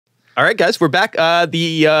All right, guys, we're back.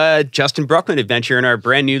 The Justin Bruckmann adventure in our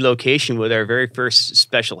brand new location with our very first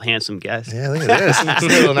special handsome guest. Yeah, look at this. It's a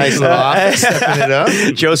little nice little office, stepping it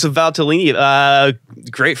up. Joseph Valtellini,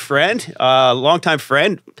 great friend, longtime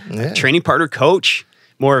friend, training partner, coach.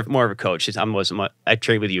 More of a coach. I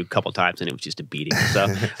trained with you a couple times and it was just a beating. So,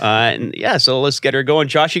 so let's get her going.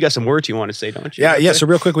 Josh, you got some words you want to say, don't you? Yeah. So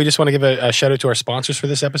real quick, we just want to give a shout out to our sponsors for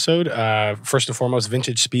this episode. First and foremost,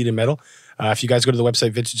 Vintage Speed and Metal. If you guys go to the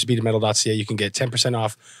website, vintagespeedandmetal.ca, you can get 10%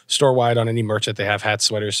 off store-wide on any merch that they have, hats,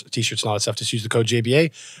 sweaters, t-shirts, and all that stuff. Just use the code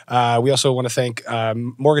JBA. We also want to thank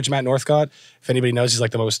Mortgage Matt Northcott. If anybody knows, he's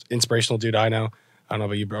like the most inspirational dude I know. I don't know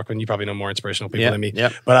about you, Bruckmann. You probably know more inspirational people than me.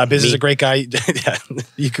 Yep. But Biz is a great guy.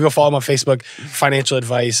 You can go follow him on Facebook. Financial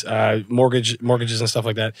advice, mortgages and stuff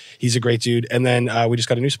like that. He's a great dude. And then we just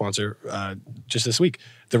got a new sponsor just this week,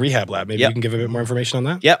 the Rehab Lab. Maybe you can give a bit more information on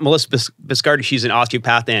that. Yeah, Melissa Biscardi. She's an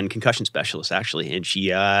osteopath and concussion specialist, actually, and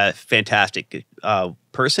she fantastic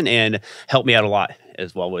person and helped me out a lot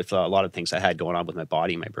as well with a lot of things I had going on with my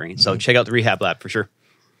body and my brain. So check out the Rehab Lab for sure.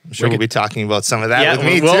 I'm sure we'll be talking about some of that with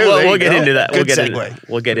me too. We'll get into that.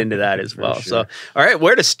 We'll get into that as well. Sure. So, all right,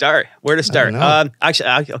 where to start?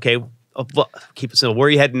 Okay, keep it simple. Where are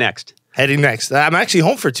you heading next? Heading next. I'm actually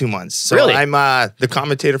home for 2 months. So really? I'm the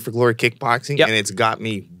commentator for Glory Kickboxing, and it's got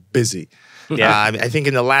me busy. Yeah. I think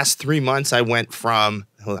in the last 3 months, I went from,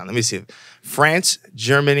 hold on, let me see, France,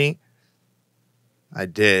 Germany. I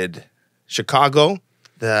did Chicago,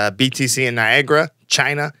 the BTC in Niagara,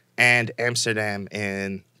 China, and Amsterdam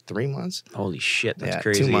in 3 months. Holy shit, that's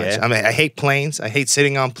crazy. Too much. Eh? I mean, I hate planes. I hate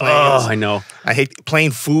sitting on planes. Oh, I know. I hate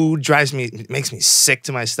plane food. Makes me sick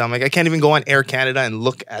to my stomach. I can't even go on Air Canada and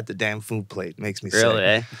look at the damn food plate. Makes me sick. Really,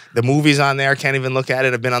 eh? The movies on there, can't even look at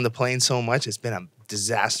it. I've been on the plane so much. It's been a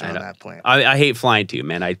disaster on that plane. I hate flying too,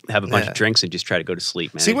 man. I have a bunch of drinks and just try to go to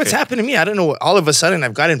sleep, man. See, what's happened to me? I don't know. All of a sudden,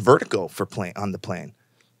 I've gotten vertigo on the plane.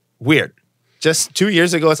 Weird. Just 2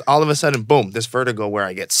 years ago, it's all of a sudden, boom, this vertigo where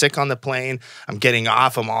I get sick on the plane. I'm getting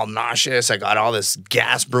off. I'm all nauseous. I got all this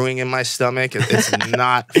gas brewing in my stomach. It's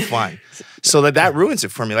not fun. So that ruins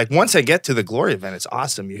it for me. Like once I get to the Glory event, it's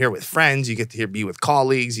awesome. You're here with friends. You get to be with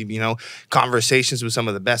colleagues, you know, conversations with some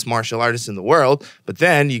of the best martial artists in the world. But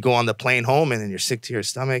then you go on the plane home and then you're sick to your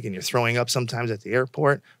stomach and you're throwing up sometimes at the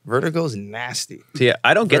airport. Vertigo's nasty. Yeah,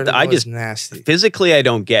 I don't get that. I just nasty. Physically, I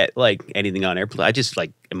don't get like anything on airplane. I just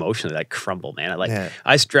like emotionally I crumble, man.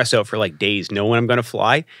 I stress out for like days knowing I'm gonna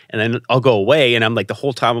fly, and then I'll go away, and I'm like the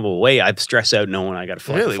whole time I'm away, I stress out knowing I gotta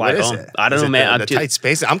fly. Really? Fly What home. is it? I don't know, man. The tight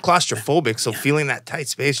space. I'm claustrophobic, so feeling that tight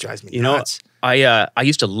space drives me nuts. I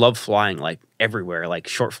used to love flying like everywhere, like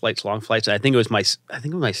short flights, long flights. And I think it was my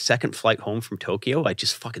second flight home from Tokyo. I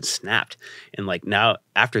just fucking snapped, and like now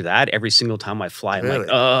after that, every single time I fly, I'm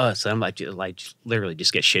like, so I'm like literally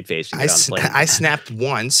just get shit faced. I snapped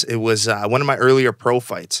once. It was one of my earlier pro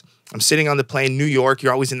fights. I'm sitting on the plane, New York.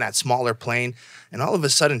 You're always in that smaller plane, and all of a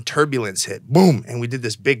sudden turbulence hit, boom, and we did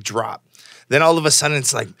this big drop. Then all of a sudden,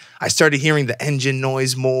 it's like I started hearing the engine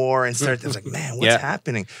noise more, and I was like, "Man, what's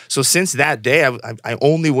happening?" So since that day, I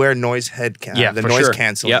only wear noise canceling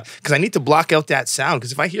because I need to block out that sound.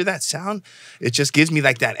 Because if I hear that sound, it just gives me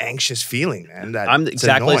like that anxious feeling, man. I'm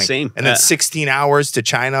exactly the same. And then 16 hours to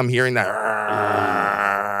China, I'm hearing that.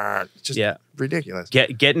 Just ridiculous.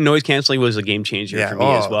 Getting noise canceling was a game changer for me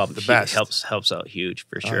as well. The best. Helps out huge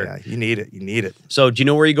for sure. Yeah, you need it. You need it. So do you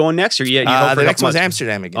know where you're going next? Or the next one's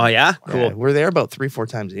Amsterdam again. Oh yeah, cool. Yeah, we're there about 3-4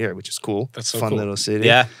 times a year, which is cool. That's so fun cool. little city.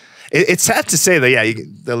 Yeah, it's sad to say that. Yeah, you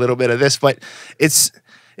get a little bit of this, but it's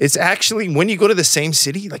actually when you go to the same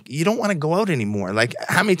city, like you don't want to go out anymore. Like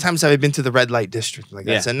how many times have I been to the red light district? Like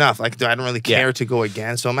that's enough. Like I don't really care to go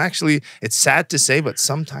again. So it's sad to say, but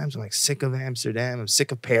sometimes I'm like sick of Amsterdam. I'm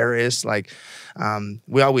sick of Paris. Like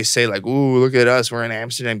we always say like, ooh, look at us. We're in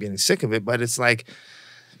Amsterdam getting sick of it. But it's like,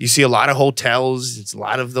 you see a lot of hotels. It's a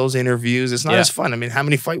lot of those interviews. It's not as fun. I mean, how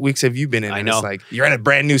many fight weeks have you been in? I know. It's like you're in a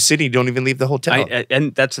brand new city. You don't even leave the hotel.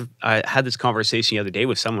 I had this conversation the other day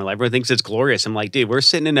with someone. Like, everyone thinks it's glorious. I'm like, dude, we're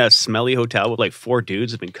sitting in a smelly hotel with like 4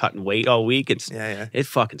 dudes who've been cutting weight all week. It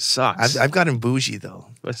fucking sucks. I've gotten bougie though.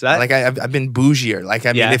 What's that? Like I've been bougier. Like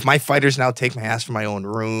I mean, if my fighters now take my ass for my own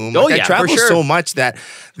room. Oh I travel for sure. so much that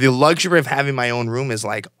the luxury of having my own room is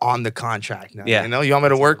like on the contract now. Yeah. You know, you want me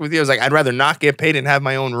to work with you? I was like, I'd rather not get paid and have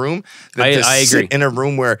my own room than to I sit agree. in a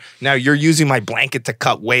room where now you're using my blanket to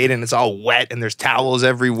cut weight and it's all wet and there's towels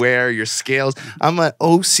everywhere, your scales. I'm an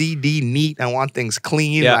OCD neat. I want things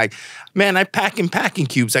clean. Yeah. Like, man, I pack in packing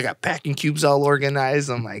cubes. I got packing cubes all organized.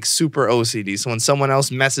 I'm like super OCD. So when someone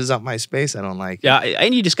else messes up my space, I don't like it. Yeah,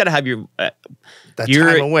 and you just got to have your that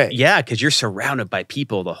time away. Yeah, because you're surrounded by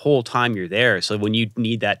people the whole time you're there. So when you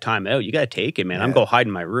need that time out, you got to take it, man. Yeah. I'm go hide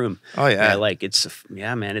in my room. Oh yeah, like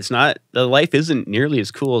man. It's not the life isn't nearly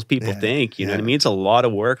as cool as people think. You know what I mean? It's a lot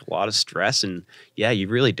of work, a lot of stress, and you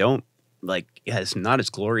really don't it's not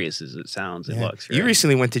as glorious as it sounds. It looks. Right? You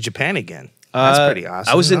recently went to Japan again. That's pretty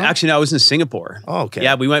awesome. I was in Singapore. Oh, okay.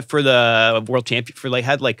 Yeah, we went for the World Champion for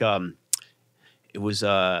it was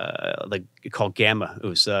called Gamma. It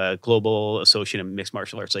was Global Association of Mixed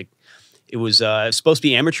Martial Arts. Like it was supposed to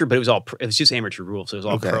be amateur, but it was just amateur rules. So it was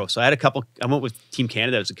all pro. So I had I went with Team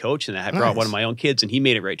Canada as a coach, and I brought one of my own kids, and he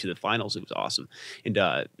made it right to the finals. It was awesome, and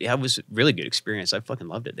it was a really good experience. I fucking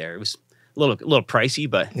loved it there. It was a little pricey,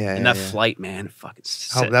 but that flight, man, fucking.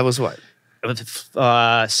 That was what? On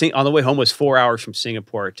the way home was 4 hours from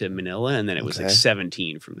Singapore to Manila, and then it was like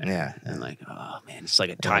 17 from there. Yeah, and like, oh man, it's like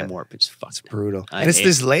a time warp. It's fucking brutal, and it's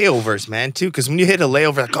these layovers, man, too. Because when you hit a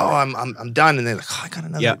layover, like, oh, I'm done, and then like, oh, I got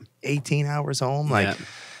another 18 hours home, like.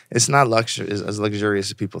 It's not as luxurious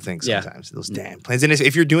as people think sometimes, those damn planes. And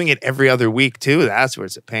if you're doing it every other week, too, that's where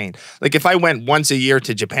it's a pain. Like, if I went once a year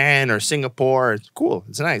to Japan or Singapore, it's cool.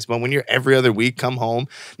 It's nice. But when you're every other week, come home,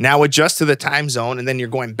 now adjust to the time zone, and then you're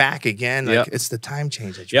going back again. Like, it's the time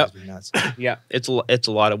change that drives me nuts. It's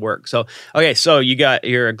a lot of work. So, okay, so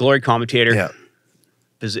you're a Glory commentator. Yeah.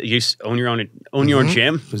 You own your own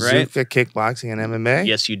gym, right? Bazooka Kickboxing and MMA.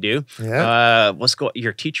 Yes, you do. Yeah.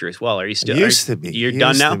 You're a teacher as well. Are you still? Used to be. You're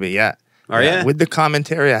done now. Yeah. Are you? With the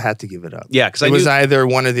commentary, I had to give it up. Yeah, because it was either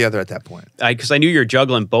one or the other at that point. Because I knew you were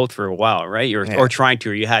juggling both for a while, right? Or trying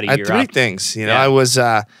to. Or you had a year. Three things. You know, I was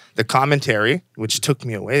the commentary, which took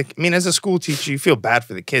me away. I mean, as a school teacher, you feel bad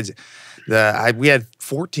for the kids. We had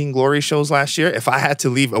 14 Glory shows last year. If I had to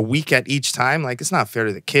leave a week at each time, like, it's not fair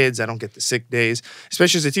to the kids. I don't get the sick days.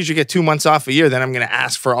 Especially as a teacher, you get 2 months off a year. Then I'm going to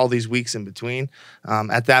ask for all these weeks in between.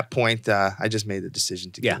 At that point, I just made the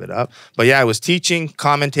decision to give it up. But I was teaching,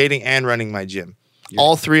 commentating, and running my gym.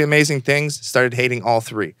 All three amazing things. Started hating all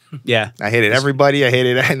three. Yeah, I hated everybody. I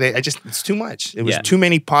hated it. It's too much. It was too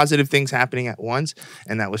many positive things happening at once,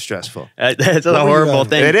 and that was stressful. That's a horrible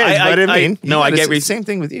thing. It is. But I mean, I get the same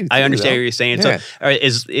thing with you. I understand what you're saying. So,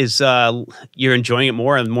 is you're enjoying it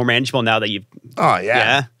more and more manageable now that you've? Oh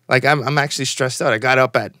yeah. Like, I'm actually stressed out. I got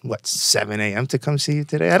up at, 7 a.m. to come see you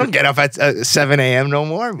today. I don't get up at 7 a.m. no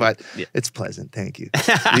more, but it's pleasant. Thank you.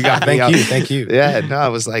 You got me up. Thank you. Yeah, no, it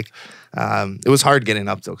was like, it was hard getting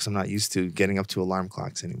up, though, because I'm not used to getting up to alarm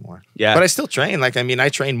clocks anymore. Yeah. But I still train. Like, I mean, I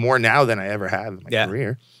train more now than I ever have in my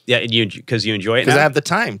career. Yeah, because you enjoy it now? Because I have the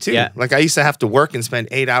time, too. Yeah. Like, I used to have to work and spend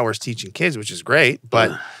 8 hours teaching kids, which is great,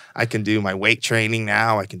 but... I can do my weight training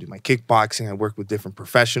now. I can do my kickboxing. I work with different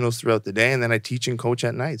professionals throughout the day, and then I teach and coach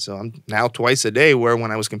at night. So I'm now twice a day, where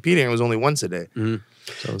when I was competing, it was only once a day.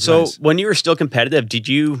 So nice. When you were still competitive, did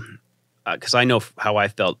you, because I know how I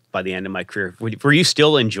felt by the end of my career, were you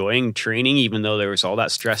still enjoying training even though there was all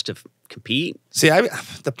that stress to compete? See,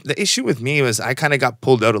 the issue with me was I kind of got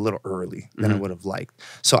pulled out a little early than I would have liked.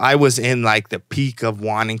 So I was in like the peak of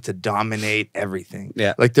wanting to dominate everything.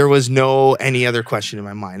 Yeah. Like there was no any other question in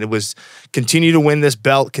my mind. It was continue to win this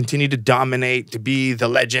belt, continue to dominate, to be the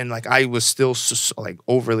legend. Like I was still like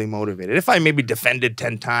overly motivated. If I maybe defended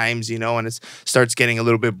 10 times, you know, and it starts getting a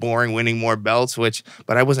little bit boring, winning more belts,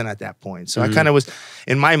 but I wasn't at that point. So I kind of was,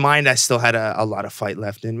 in my mind, I still had a lot of fight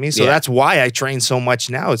left in me. So that's why I train so much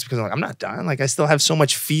now. It's because I'm not done. Like I still have so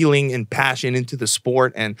much feeling and passion into the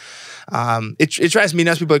sport, and it drives me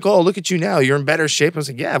nuts. People are like, oh, look at you now, you're in better shape. I was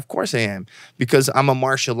like, yeah, of course I am, because I'm a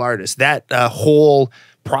martial artist. That whole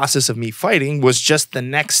process of me fighting was just the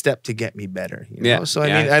next step to get me better, you know? So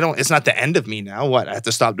I mean, it's not the end of me now. What, I have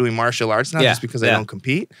to stop doing martial arts now just because I don't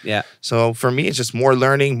compete? So for me, it's just more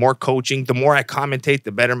learning, more coaching. The more I commentate,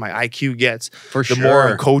 the better my IQ gets. The more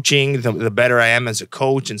I'm coaching, the better I am as a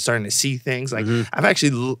coach and starting to see things. Like I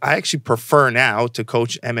actually prefer now to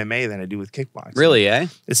coach MMA than I do with kickboxing. Really, eh?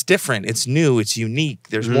 It's different. It's new. It's unique.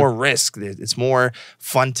 There's more risk. It's more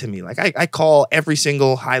fun to me. Like I call every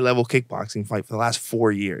single high-level kickboxing fight for the last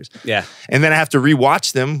 4 years. Yeah. And then I have to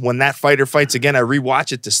rewatch them. When that fighter fights again, I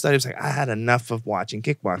rewatch it to study. It's like, I had enough of watching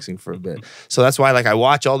kickboxing for a bit. So that's why, like, I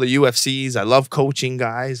watch all the UFCs. I love coaching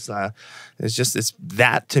guys. It's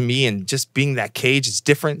that to me, and just being that cage, it's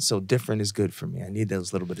different. So different is good for me. I need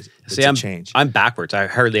those little bit of change. I'm backwards. I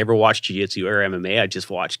hardly ever watch jiu-jitsu or MMA. I just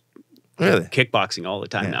watch kickboxing all the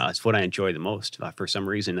time now. It's what I enjoy the most for some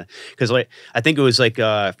reason. Because like I think it was like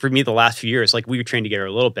for me the last few years, like we were trained together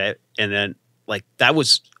a little bit, and then that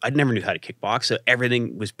was, I never knew how to kickbox. So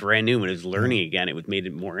everything was brand new. When it was learning again, it made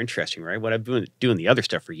it more interesting, right? What I've been doing the other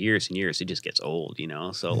stuff for years and years, it just gets old, you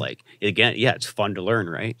know? So like, again, yeah, it's fun to learn,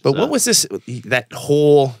 right? But what was that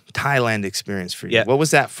whole Thailand experience for you? Yeah. What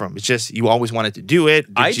was that from? It's just, you always wanted to do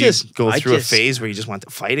it? Did you go through a phase where you just want to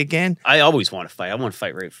fight again? I always want to fight. I want to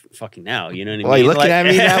fight right fucking now. You know what I mean? Well, you're looking at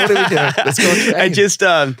me now. What are we doing? Let's go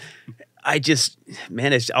train. I just,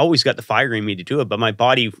 man, it's always got the fire in me to do it. But my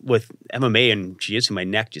body with MMA and jiu-jitsu, my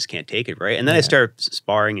neck just can't take it, right? And then I started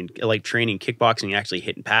sparring and like training kickboxing and actually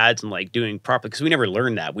hitting pads and like doing proper, because we never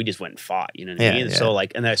learned that. We just went and fought, you know what I mean? Yeah. So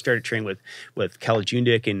like, and then I started training with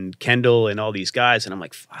Kalajundik and Kendall and all these guys. And I'm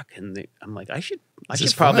like, fuck. And I'm like, I should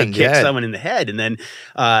probably kick someone in the head. And then,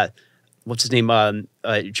 what's his name?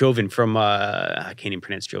 Joven from, I can't even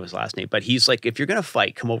pronounce Joven's last name, but he's like, if you're going to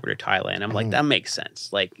fight, come over to Thailand. I'm like, that makes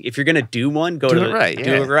sense. Like, if you're going to do one, do it right.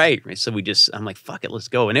 So I'm like, fuck it, let's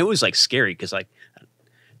go. And it was like scary because like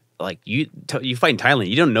you fight in Thailand,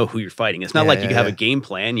 you don't know who you're fighting. It's not like you have a game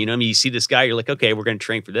plan. You know what I mean? You see this guy, you're like, okay, we're going to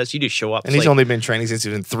train for this. You just show up. And he's only been training since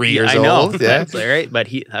he's been 3 years old. I know. Yeah. Right. But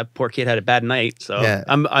that poor kid had a bad night. So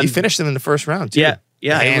you finished him in the first round too.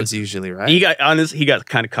 Yeah, hands usually, right? He got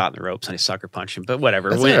kind of caught in the ropes and I sucker punched him, but whatever.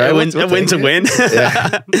 A win's a win.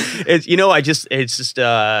 Yeah.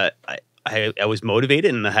 I was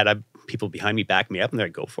motivated and I had people behind me back me up and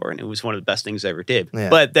they'd go for it. And it was one of the best things I ever did. Yeah.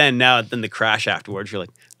 But then the crash afterwards, you're like,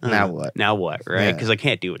 now what? Now what? Right? Because I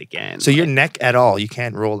can't do it again. So your neck at all? You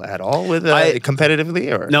can't roll at all with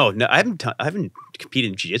competitively, or no? I haven't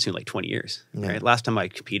competed in jiu-jitsu in like 20 years. Right? Last time I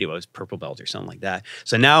competed, I was purple belt or something like that.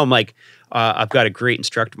 So now I'm like, I've got a great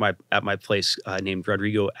instructor at my place named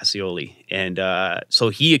Rodrigo Ascioli, and so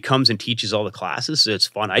he comes and teaches all the classes. So it's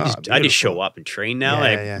fun. I just show up and train now.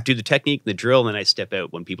 I do the technique, the drill, and then I step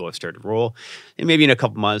out when people have started to roll. And maybe in a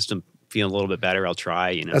couple months, I'm feeling a little bit better, I'll try.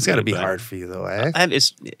 You know, that's got to be hard for you though, eh?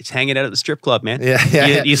 It's hanging out at the strip club, man.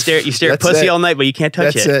 You stare at pussy all night, but you can't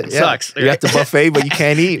touch it. It sucks. You're at the buffet, but you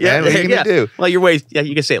can't eat, man. What are you gonna do? Well, your way. Yeah,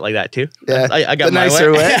 you can say it like that too. Yeah, I got my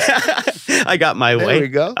nicer way. I got my way. There we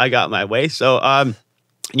go. I got my way. So,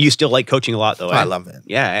 you still like coaching a lot though? I love it.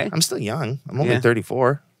 Yeah, eh? I'm still young. I'm only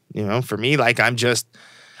 34. You know, for me, like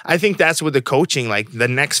I think that's with the coaching, like the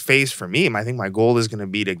next phase for me. I think my goal is going to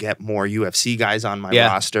be to get more UFC guys on my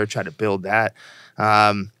roster, try to build that.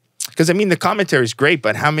 Because I mean, the commentary is great,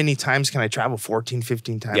 but how many times can I travel? 14,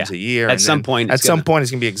 15 times a year? At some point, it's going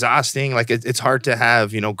to be exhausting. Like it's hard to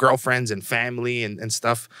have, you know, girlfriends and family and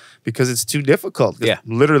stuff because it's too difficult. Yeah.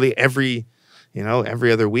 Literally every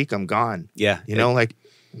other week I'm gone. Yeah. You know, like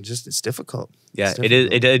it's difficult. Yeah, it is.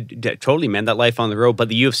 It totally, man. That life on the road, but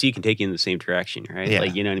the UFC can take you in the same direction, right? Yeah,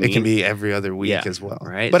 like, you know what I mean. It can be every other week as well,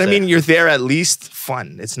 right? But I mean, you're there at least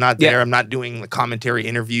fun. It's not there. I'm not doing the commentary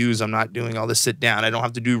interviews. I'm not doing all the sit down. I don't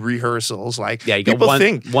have to do rehearsals. Like you got one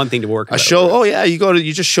thing to work. A show. Oh yeah,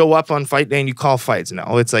 you just show up on fight day and you call fights.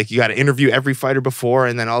 No, it's like you got to interview every fighter before,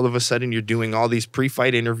 and then all of a sudden you're doing all these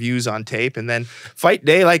pre-fight interviews on tape, and then fight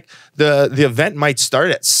day. Like the event might start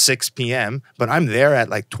at 6 p.m., but I'm there at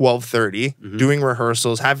like 12:30 doing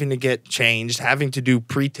rehearsals, having to get changed, having to do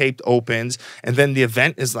pre-taped opens, and then the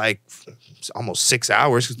event is like almost 6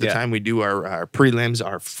 hours because the time we do our prelims,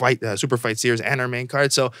 our fight, super fight series, and our main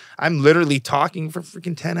card. So I'm literally talking for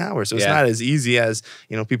freaking 10 hours. So it's not as easy as,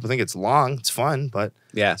 you know, people think it's long. It's fun, but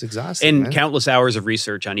it's exhausting. And man. Countless hours of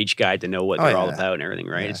research on each guy to know what they're all about and everything,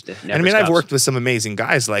 right? Yeah. And I mean, I've worked with some amazing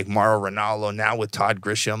guys like Mauro Ranallo, now with Todd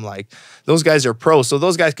Grisham. Like those guys are pros, so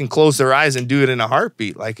those guys can close their eyes and do it in a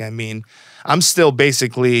heartbeat. Like, I mean, I'm still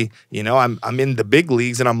basically, you know, I'm in the big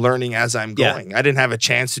leagues and I'm learning as I'm going. I didn't have a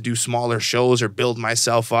chance to do smaller shows or build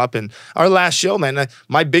myself up. And our last show, man,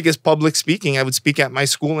 my biggest public speaking, I would speak at my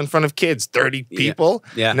school in front of kids, 30 people.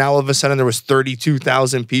 Yeah. Now all of a sudden there was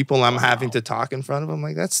 32,000 people. I'm having to talk in front of them.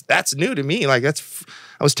 Like that's new to me. Like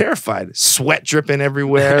I was terrified. Sweat dripping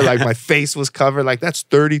everywhere. Like my face was covered. Like that's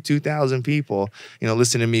 32,000 people, you know,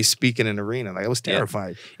 listening to me speak in an arena. Like I was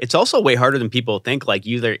terrified. It's also way harder than people think. Like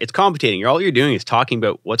it's commentating. All you're doing is talking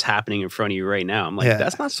about what's happening in front of you right now. I'm like,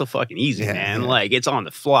 that's not so fucking easy, man. Like it's on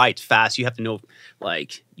the fly. It's fast. You have to know,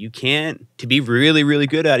 like, you can't, to be really, really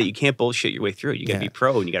good at it, you can't bullshit your way through it. You got to be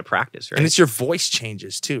pro and you got to practice, right? And it's your voice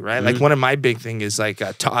changes too, right? Like one of my big thing is like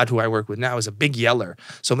Todd, who I work with now, is a big yeller.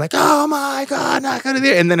 So I'm like, oh my God, not gonna do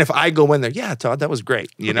it. And then if I go in there, yeah, Todd, that was great.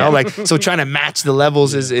 You know, like, so trying to match the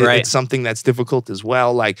levels it's something that's difficult as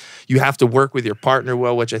well. Like you have to work with your partner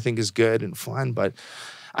well, which I think is good and fun. But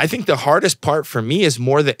I think the hardest part for me is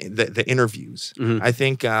more the interviews. I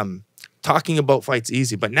think talking about fights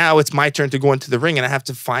easy, but now it's my turn to go into the ring and I have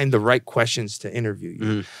to find the right questions to interview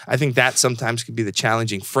you. I think that sometimes could be the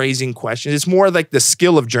challenging phrasing questions. It's more like the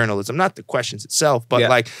skill of journalism, not the questions itself, but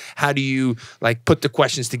like how do you like put the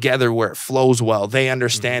questions together where it flows well? They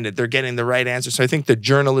understand it. They're getting the right answer. So I think the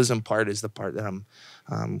journalism part is the part that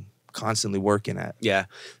I'm constantly working at. Yeah,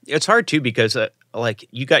 it's hard too because like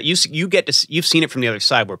you've seen it from the other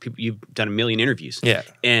side where you've done a million interviews. Yeah,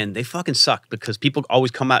 and they fucking suck because people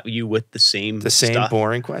always come at you with the same stuff.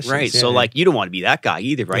 Boring questions. Right. So like you don't want to be that guy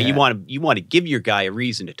either, right? You want to give your guy a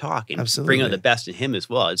reason to talk and bring out the best in him as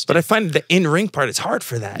well. But I find the in-ring part is hard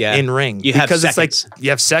for that. Yeah. In-ring. Because it's like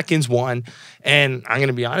you have seconds, and I'm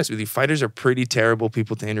gonna be honest with you, fighters are pretty terrible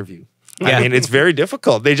people to interview. Yeah. I mean, it's very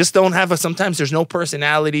difficult. They just don't have sometimes there's no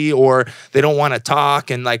personality or they don't want to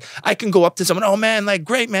talk. And like, I can go up to someone, oh man, like,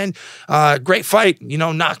 great, man. Great fight. You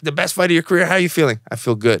know, knock the best fight of your career. How are you feeling? I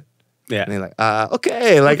feel good. Yeah. And they're like,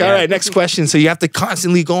 okay. Like, all right, next question. So you have to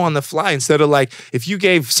constantly go on the fly instead of like, if you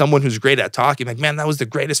gave someone who's great at talking, like, man, that was the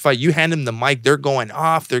greatest fight. You hand them the mic, they're going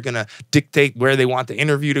off. They're going to dictate where they want the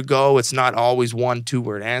interview to go. It's not always 1,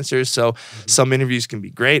 2-word answers. So some interviews can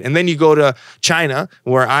be great. And then you go to China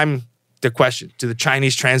where I'm the question to the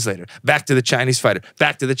Chinese translator, back to the Chinese fighter,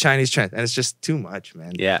 back to the Chinese translator. And it's just too much,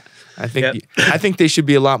 man. Yeah. I think they should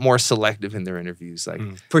be a lot more selective in their interviews. Like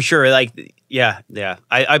for sure. Like, yeah.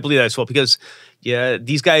 I believe that as well because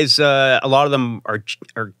these guys, a lot of them are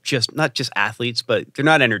just not just athletes, but they're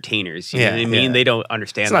not entertainers. You know what I mean? They don't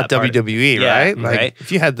understand. It's not WWE, right? Like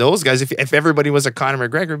if you had those guys, if everybody was a Conor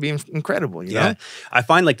McGregor, it'd be incredible. You know? I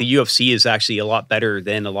find like the UFC is actually a lot better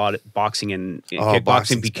than a lot of boxing and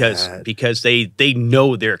kickboxing because they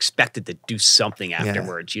know they're expected to do something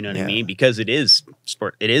afterwards. You know what I mean? Because it is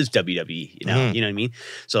sport, it is WWE. You know, you know what I mean?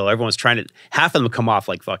 So everyone's trying to. Half of them come off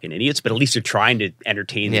like fucking idiots, but at least they're trying to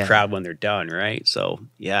entertain the crowd when they're done, right? So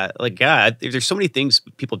there's so many things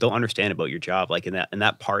people don't understand about your job, like in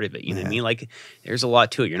that part of it. You know what I mean? Like there's a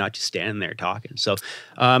lot to it. You're not just standing there talking. So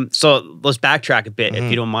let's backtrack a bit if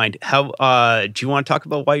you don't mind. How do you want to talk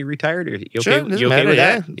about why you retired? Or you okay with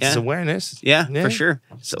that? Yeah, it's awareness. Yeah, for sure.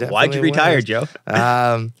 So why'd you retire, Joe?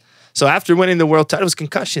 So after winning the world title, it was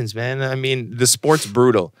concussions, man. I mean, the sport's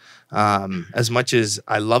brutal. As much as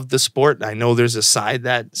I love the sport, I know there's a side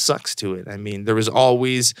that sucks to it. I mean, there was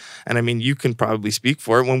always, and I mean, you can probably speak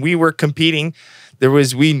for it. When we were competing,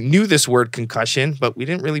 we knew this word concussion, but we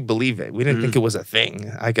didn't really believe it. We didn't think it was a thing.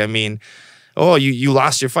 Like, I mean, oh, you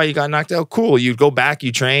lost your fight, you got knocked out. Cool. You go back,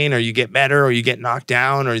 you train, or you get better, or you get knocked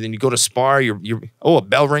down, or then you go to spar. A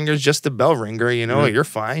bell ringer's just a bell ringer, you know, you're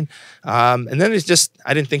fine. And then it's just,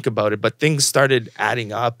 I didn't think about it, but things started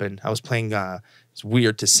adding up, and I was playing, it's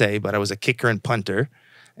weird to say, but I was a kicker and punter.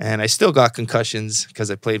 And I still got concussions because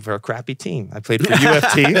I played for a crappy team. I played for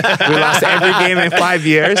UFT. We lost every game in 5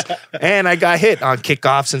 years. And I got hit on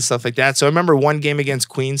kickoffs and stuff like that. So I remember one game against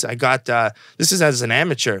Queens. I got, this is as an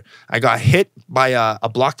amateur, I got hit by a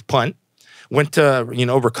blocked punt. Went to,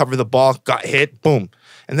 recover the ball, got hit, boom.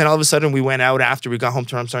 And then all of a sudden we went out after we got home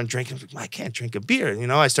to I'm starting drinking. I'm like, I can't drink a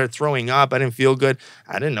beer. I started throwing up. I didn't feel good.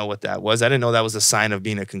 I didn't know what that was. I didn't know that was a sign of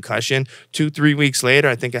being a concussion. 2-3 weeks later,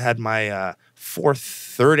 I think I had my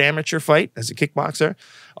third amateur fight as a kickboxer.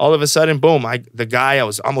 All of a sudden, boom, the guy, I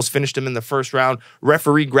was almost finished him in the first round.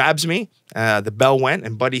 Referee grabs me. The bell went,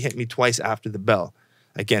 and Buddy hit me twice after the bell.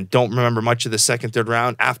 Again, don't remember much of the second, third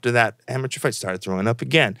round. After that amateur fight, started throwing up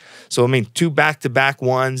again. So, I mean, 2 back-to-back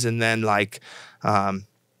ones, and then,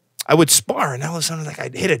 I would spar, and all of a sudden,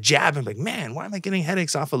 I'd hit a jab, and I'm like, man, why am I getting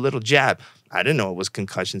headaches off a little jab? I didn't know it was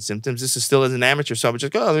concussion symptoms. This is still as an amateur, so I was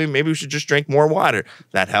just maybe we should just drink more water.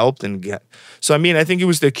 That helped. So, I mean, I think it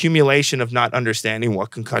was the accumulation of not understanding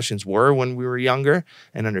what concussions were when we were younger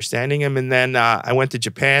and understanding them. And then I went to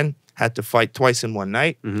Japan, had to fight twice in one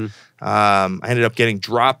night. I ended up getting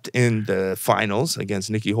dropped in the finals against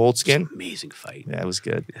Nikki Holtzkin. Amazing fight. Yeah, it was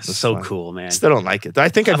good. It was so cool, man. Still don't like it. I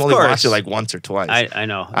think I've only watched it once or twice. I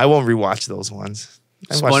know. I won't rewatch those ones.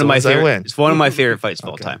 It's one of my favorite. It's one of my favorite fights of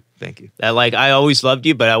all time. Thank you. I always loved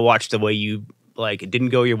you, but I watched the way you it didn't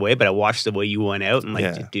go your way, but I watched the way you went out,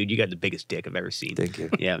 and dude, you got the biggest dick I've ever seen. Thank you.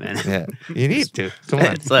 Yeah, man. Yeah, you need to. Come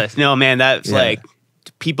on. No, man, that's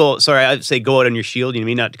people. Sorry, I'd say go out on your shield. You know what I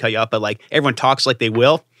mean? Not to cut you off, but everyone talks like they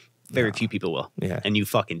will. Very few people will. Yeah. And you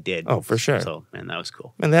fucking did. Oh, for sure. So, man, that was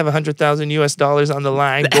cool. And they have $100,000 on the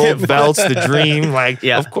line, gold belts, the dream.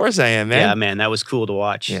 Of course I am, man. Yeah, man, that was cool to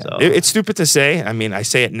watch. Yeah. So. It's stupid to say. I mean, I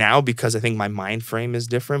say it now because I think my mind frame is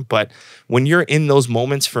different. But when you're in those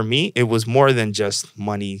moments, for me, it was more than just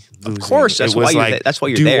money losing. Of course. That's why you're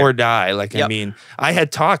there. Do or die. I mean, I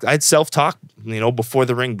had self-talk before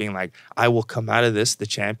the ring being like, I will come out of this the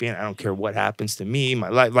champion. I don't care what happens to me, my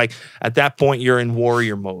life. Like at that point, you're in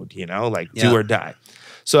warrior mode, like do or die.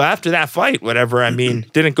 So after that fight, whatever, I mean,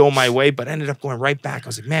 didn't go my way, but ended up going right back. I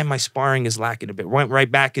was like, man, my sparring is lacking a bit. Went right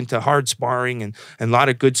back into hard sparring and a lot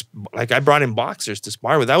of good, like I brought in boxers to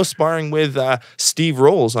spar with. I was sparring with Steve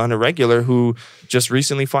Rolls on a regular who just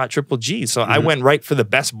recently fought Triple G. So I went right for the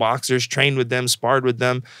best boxers, trained with them, sparred with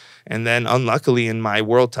them. And then unluckily in my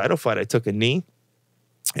world title fight, I took a knee.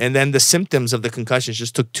 And then the symptoms of the concussions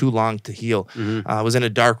just took too long to heal. I was in a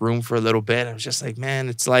dark room for a little bit. I was just like, man,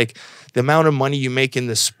 it's like the amount of money you make in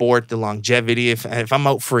the sport, the longevity. If I'm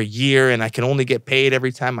out for a year and I can only get paid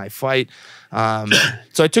every time I fight.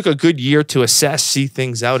 So I took a good year to assess, see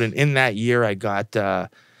things out. And in that year, I got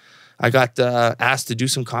asked to do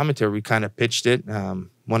some commentary. We kind of pitched it.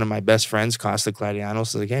 One of my best friends, Costa Claudianos,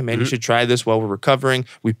 was like, hey, man, you should try this while we're recovering.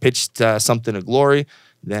 We pitched something to Glory.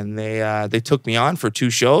 Then they took me on for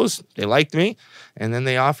 2 shows. They liked me. And then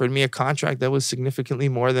they offered me a contract that was significantly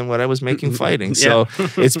more than what I was making fighting. So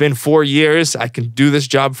it's been 4 years. I can do this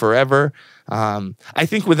job forever. I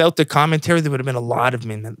think without the commentary, there would have been a lot of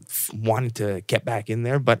men that wanted to get back in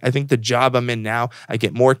there. But I think the job I'm in now, I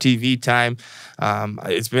get more TV time.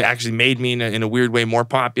 It's actually made me in a weird way more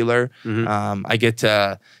popular. I get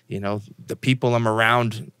to, the people I'm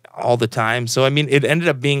around all the time. So, I mean, it ended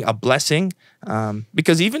up being a blessing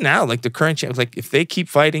because even now, like the current champions, like if they keep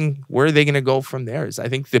fighting, where are they going to go from there? I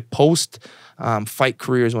think the post fight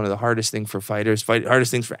career is one of the hardest things for fighters,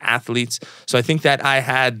 hardest things for athletes. So I think that I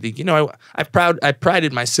had the, I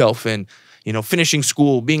prided myself in, finishing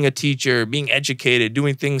school, being a teacher, being educated,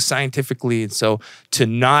 doing things scientifically. And so to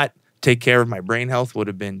not take care of my brain health would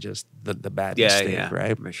have been just the bad mistake,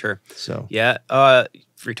 right? For sure. So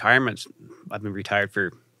retirements. I've been retired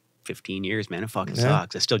for 15 years, man. It fucking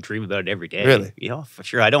sucks. I still dream about it every day. Really? For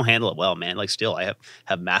sure. I don't handle it well, man. Like still, I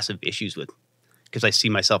have massive issues with, because I see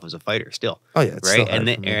myself as a fighter still. Oh yeah, it's right. Still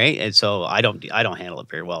Right, and so I don't handle it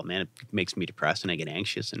very well, man. It makes me depressed and I get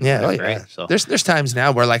anxious. And Right? So there's times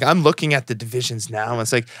now where like I'm looking at the divisions now. And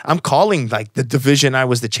it's like I'm calling like the division I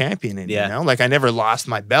was the champion in. Like I never lost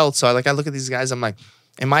my belt. So I look at these guys. I'm like,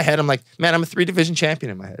 in my head, I'm like, man, I'm a 3-division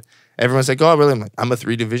champion in my head. Everyone's like, oh, really? I'm like, I'm a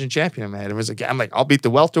 3-division champion in my head. Everyone's like, yeah. I'm like, I'll beat the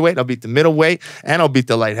welterweight, I'll beat the middleweight, and I'll beat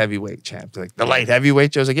the light heavyweight champ. Like the light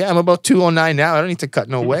heavyweight, Joe's like, yeah, I'm about 209 now. I don't need to cut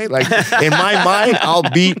no weight. Like in my mind, I'll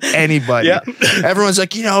beat anybody. Everyone's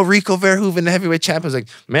like, Rico Verhoeven, the heavyweight champ. I was like,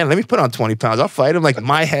 man, let me put on 20 pounds. I'll fight him. Like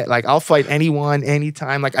my head, like I'll fight anyone,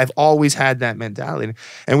 anytime. Like I've always had that mentality.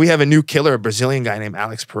 And we have a new killer, a Brazilian guy named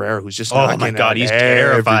Alex Pereira, who's just oh my god, he's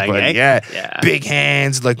terrifying. Yeah, big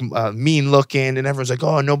hands, like mean looking, and everyone's like,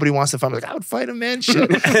 oh, nobody wants to fight him. Like I would fight him, man. Shit.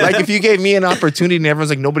 Like if you gave me an opportunity and everyone's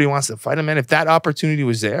like, nobody wants to fight him, man. If that opportunity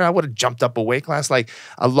was there, I would have jumped up a weight class. Like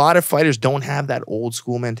a lot of fighters don't have that old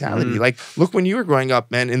school mentality. Like look, when you were growing up,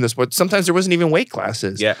 man, in the sport, sometimes there wasn't even weight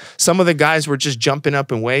classes. Some of the guys were just jumping up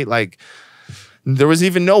in weight. Like there was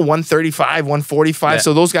even no 135, 145.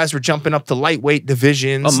 So those guys were jumping up to lightweight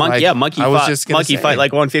divisions. Oh, Monkey fight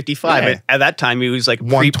like 155. At that time, he was like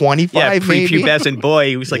 125. Prepubescent boy.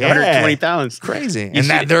 He was like 120 pounds. Crazy. And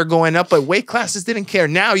that they're going up, but weight classes didn't care.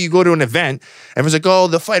 Now you go to an event, everyone's like, oh,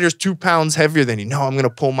 the fighter's 2 pounds heavier than you. No, I'm going to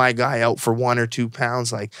pull my guy out for 1 or 2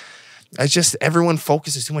 pounds. Like, it's just everyone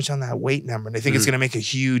focuses too much on that weight number, and I think it's going to make a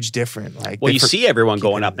huge difference. Like, well, you see everyone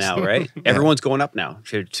going up now, right? Everyone's going up now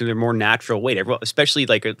to their more natural weight. Everyone, especially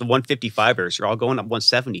like the 155ers, are all going up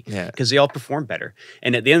 170 because they all perform better.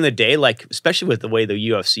 And at the end of the day, like especially with the way the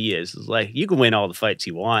UFC is like you can win all the fights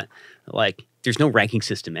you want, like. There's no ranking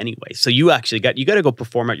system anyway. So you actually got to go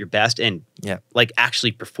perform at your best and like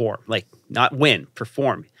actually perform, like not win,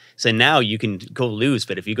 perform. So now you can go lose,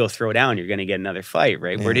 but if you go throw down, you're going to get another fight,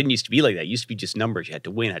 right? Where it didn't used to be like that. It used to be just numbers. You had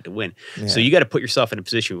to win, So you got to put yourself in a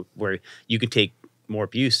position where you can take more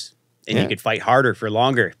abuse and you could fight harder for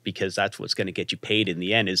longer because that's what's going to get you paid in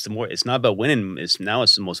the end. It's not about winning. It's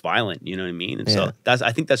the most violent. You know what I mean? And so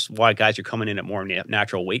I think that's why guys are coming in at more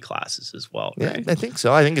natural weight classes as well. Right? Yeah, I think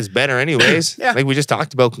so. I think it's better anyways. Like we just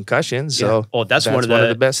talked about concussions. So that's one of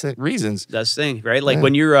the best reasons. That's the thing, right? Like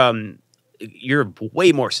when you're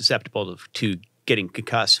way more susceptible to getting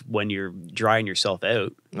concussed when you're drying yourself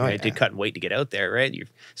out, right? To cutting weight to get out there, right? You're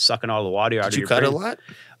sucking all the water out of your brain. Did you cut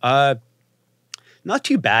a lot? Not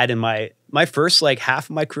too bad. In my first like half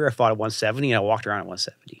of my career, I fought at 170 and I walked around at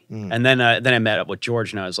 170. And then I met up with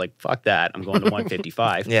George and I was like, fuck that. I'm going to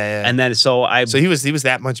 155. And then so he was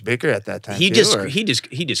that much bigger at that time. He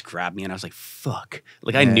just grabbed me and I was like, fuck.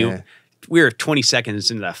 Like I knew we were 20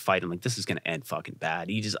 seconds into that fight. I'm like, this is gonna end fucking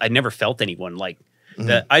bad. I never felt anyone like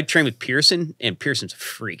I trained with Pearson, and Pearson's a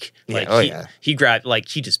freak. Like he grabbed, like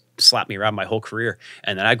he just slapped me around my whole career,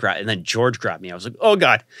 and then and then George grabbed me. I was like, oh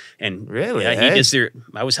God, and really, he just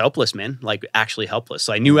I was helpless, man, like actually helpless.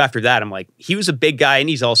 So I knew after that, I'm like, he was a big guy, and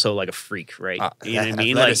he's also like a freak, right? You know what I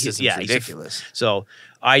mean? Like, he's ridiculous.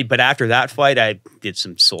 But after that fight, I did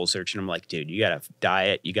some soul searching. I'm like, dude, you got to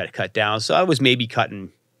diet, you got to cut down. So I was maybe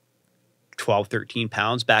cutting 12, 13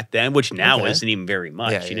 pounds back then, which now isn't even very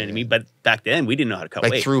much. You know what I mean? But back then, we didn't know how to cut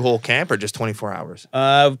weight. Like through whole camp or just 24 hours?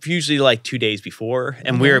 Usually like 2 days before.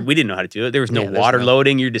 And we didn't know how to do it. There was no water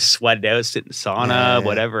loading. You're just sweated out, sit in the sauna,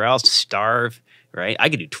 whatever else, starve. Right? I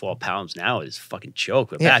could do 12 pounds now. It's a fucking joke.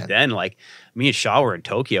 But back then, like me and Shaw were in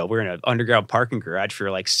Tokyo. We were in an underground parking garage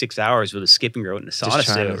for like 6 hours with a skipping rope and a sauna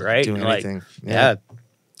suit, right? Do anything. Like,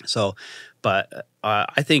 So, but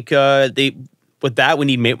I think with that, we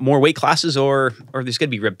need more weight classes, or there's got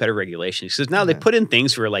to be better regulations. Because now they put in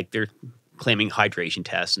things where like they're claiming hydration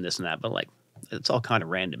tests and this and that, but like it's all kind of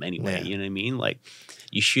random anyway. You know what I mean? Like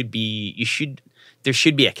there should be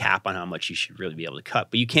a cap on how much you should really be able to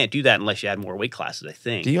cut, but you can't do that unless you add more weight classes, I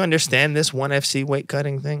think. Do you understand this 1FC weight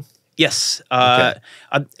cutting thing? Yes.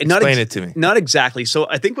 Explain it to me. Not exactly. So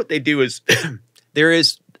I think what they do is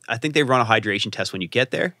I think they run a hydration test when you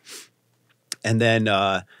get there. And then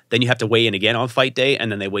you have to weigh in again on fight day,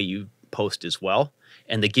 and then they weigh you post as well.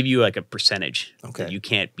 And they give you like a percentage. Okay.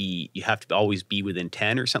 You have to always be within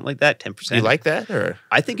 10 or something like that, 10%. You like that? Or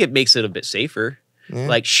I think it makes it a bit safer. Yeah.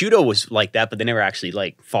 Like Shudo was like that, but they never actually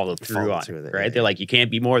like followed through on it, right? They're like, you can't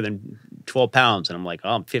be more than 12 pounds. And I'm like,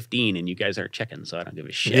 oh, I'm 15 and you guys aren't checking, so I don't give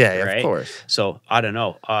a shit. Yeah, right? Of course. So I don't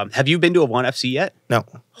know. Have you been to a 1FC yet? No.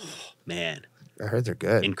 Oh, man. I heard they're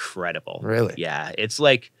good. Incredible. Really? Yeah. It's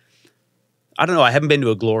like, I don't know. I haven't been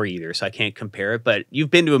to a Glory either, so I can't compare it. But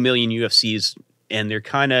you've been to a million UFCs, and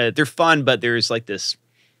they're fun, but there's like this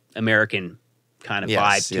American kind of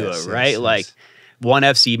vibe to it, right? Like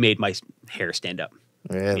 1FC made my hair stand up.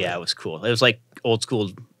 Really? Yeah, it was cool. It was like old school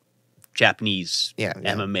Japanese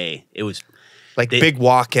MMA. It was like big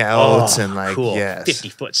walkouts and like cool.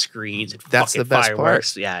 50-foot screens. And that's the best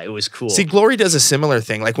fireworks. part. Yeah, it was cool. See, Glory does a similar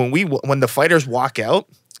thing. Like when the fighters walk out,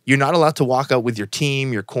 you're not allowed to walk out with your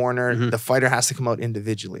team, your corner. The fighter has to come out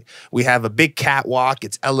individually. We have a big catwalk.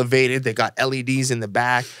 It's elevated. They got LEDs in the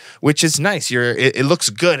back, which is nice. It looks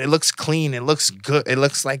good. It looks clean. It looks good. It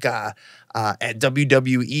looks like at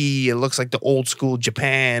WWE. It looks like the old school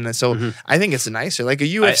Japan. And so I think it's nicer. Like a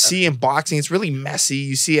UFC and boxing, it's really messy.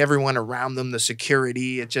 You see everyone around them, the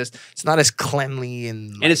security. It's not as cleanly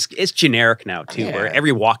and it's generic now too, where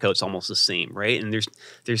every walkout's almost the same, right? And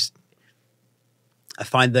there's I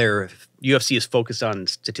find their UFC is focused on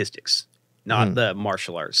statistics, not the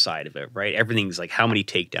martial arts side of it, right? Everything's like how many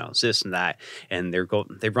takedowns, this and that, and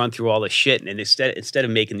they run through all this shit, and instead of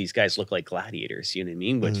making these guys look like gladiators, you know what I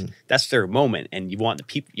mean? Which that's their moment, and you want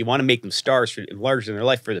to make them stars larger in their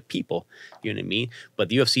life for the people, you know what I mean? But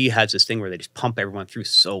the UFC has this thing where they just pump everyone through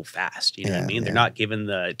so fast, you know what I mean? They're not given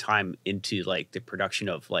the time into like the production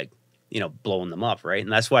of like, blowing them up, right?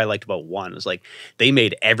 And that's what I liked about one. It was like they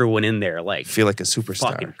made everyone in there like feel like a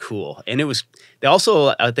superstar, fucking cool. And it was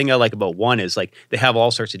a thing I like about one is like they have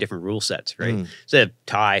all sorts of different rule sets, right? So they have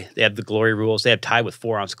Thai, they have the Glory rules, they have Thai with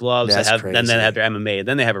 4-ounce gloves. Then they have their MMA, and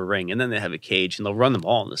then they have a ring, and then they have a cage, and they'll run them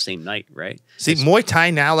all in the same night, right? See, Muay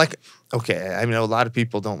Thai now, like, okay, I mean, a lot of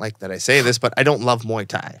people don't like that I say this, but I don't love Muay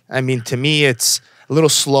Thai. I mean, to me, it's a little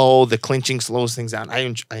slow. The clinching slows things down.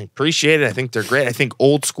 I appreciate it. I think they're great. I think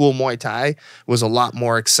old school Muay Thai was a lot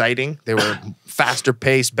more exciting. They were faster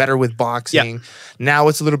paced, better with boxing. Yeah. Now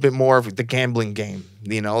it's a little bit more of the gambling game.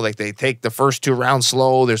 Like they take the first 2 rounds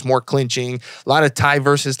slow. There's more clinching. A lot of Thai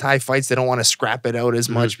versus Thai fights. They don't want to scrap it out as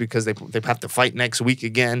much because they have to fight next week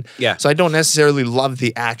again. Yeah. So I don't necessarily love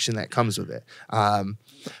the action that comes with it.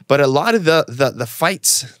 But a lot of the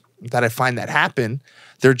fights that I find that happen,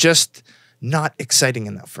 they're just not exciting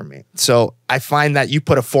enough for me. So I find that you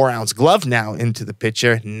put a 4-ounce glove now into the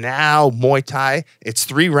picture. Now Muay Thai, it's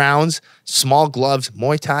 3 rounds, small gloves.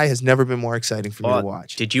 Muay Thai has never been more exciting for me to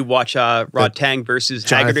watch. Did you watch Rod Tang versus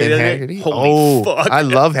Haggerty? Holy fuck. I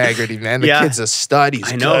love Haggerty, man. The kid's a stud.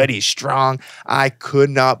 He's good. He's strong. I could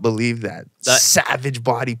not believe that. Savage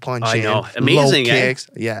body punching. I know. Amazing, low kicks.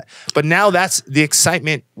 Yeah. But now that's the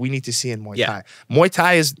excitement we need to see in Muay Thai. Muay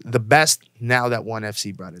Thai is the best now that ONE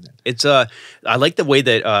FC brought it in. It's I like the way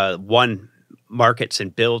that ONE markets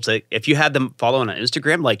and builds. Like, if you had them following on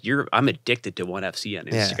Instagram, like I'm addicted to ONE FC on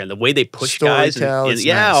Instagram. Yeah. The way they push guys and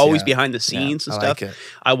nice, always behind the scenes and stuff. Like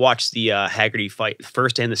I watched the Haggerty fight,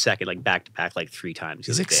 first and the second, like back to back, like 3 times.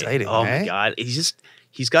 He's exciting. Oh my god,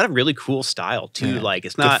 he's got a really cool style too. Like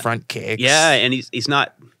it's not good front kicks. Yeah, and he's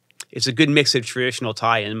not. it's a good mix of traditional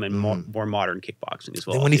Thai and more modern kickboxing as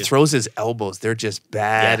well. And when he throws his elbows, they're just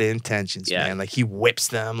bad intentions, man. Like he whips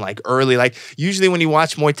them like early. Like usually when you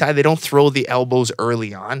watch Muay Thai, they don't throw the elbows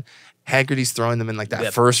early on. Haggerty's throwing them in like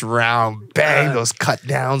that first round, bang, those cut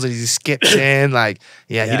downs, and he skips in. Like,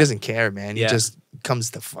 he doesn't care, man. He just comes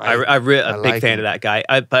to fight. I'm a big fan of that guy.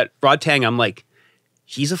 But Rod Tang, I'm like,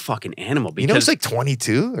 he's a fucking animal. Because, he's like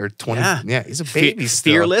 22 or 20. Yeah, he's a baby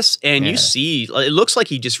still. Fearless. And you see, it looks like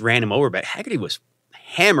he just ran him over, but Haggerty was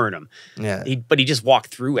hammering him. Yeah. But he just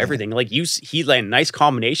walked through everything. Like he landed nice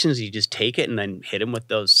combinations. You just take it and then hit him with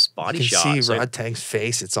those body shots. You can see Rod Tang's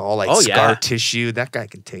face. It's all like scar tissue. That guy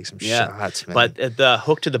can take some shots, man. But the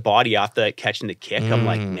hook to the body off the catching the kick, I'm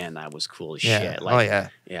like, man, that was cool as shit.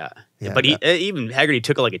 Like, yeah. But even Haggerty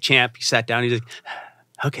took it like a champ. He sat down. He's like,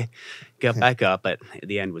 okay, got back up. But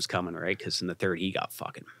the end was coming, right? Because in the third, he got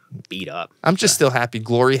fucking beat up. I'm just still happy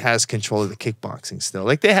Glory has control of the kickboxing still.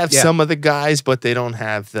 Like they have some of the guys, but they don't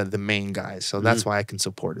have the main guys. So that's why I can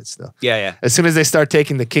support it still. Yeah. As soon as they start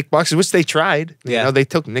taking the kickboxers, which they tried, you know, they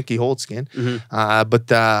took Nicky Holtzkin. But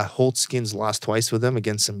Holtzkin's lost twice with him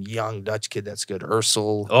against some young Dutch kid that's good.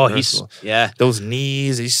 Ursel. He's those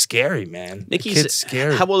knees, he's scary, man. Nicky's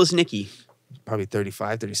scary. How old is Nicky? Probably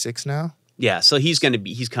 35, 36 now. Yeah, so he's kind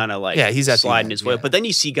of like he's at sliding his way. But then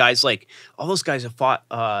you see guys like all those guys have fought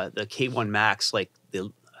the K1 Max, like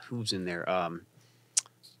who's in there?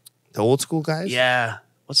 The old school guys? Yeah.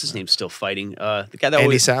 What's his name still fighting? The guy that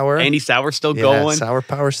Andy Sauer. Andy Sauer still going. Sauer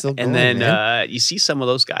Power still going. And then you see some of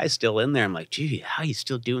those guys still in there. I'm like, gee, how are you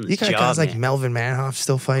still doing this job? You got guys like Melvin Manhoff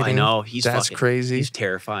still fighting. I know. That's crazy. He's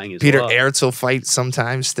terrifying as Peter well. Ertz will fight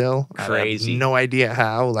sometimes still. Crazy. I have no idea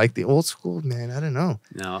how. Like the old school, man, I don't know.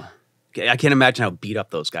 No. I can't imagine how beat up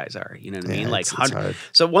those guys are. You know what I mean? Like, it's hard.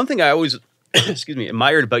 So one thing I always,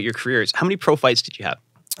 admired about your career is how many pro fights did you have?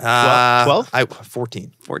 12?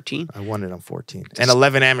 14. 14? I won it on 14. And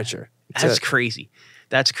 11 amateur. That's crazy.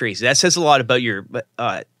 That's crazy. That says a lot about your,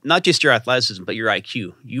 not just your athleticism, but your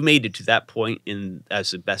IQ. You made it to that point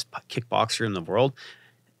as the best kickboxer in the world,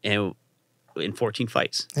 and in 14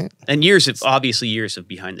 fights, and years of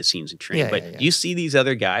behind the scenes and training. But you see these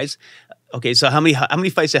other guys. Okay, so how many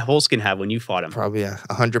fights did Holtzkin have when you fought him? Probably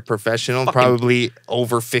 100 professional, probably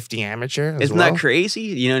over 50 amateur. Isn't that crazy?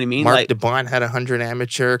 You know what I mean? Mark DeBont had 100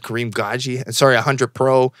 amateur. 100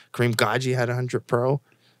 pro. Kareem Gaji had 100 pro.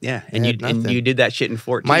 Yeah, and you did that shit in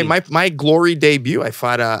 14. My Glory debut, I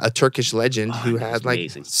fought a Turkish legend who had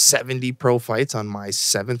like 70 pro fights on my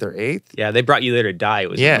 7th or 8th. Yeah, they brought you there to die. It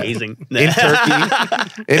was amazing. In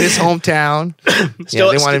Turkey, in his hometown. They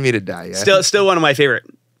wanted me to die. Yeah. Still one of my favorite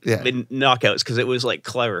knockouts because it was like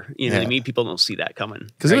clever. You know what I mean? People don't see that coming.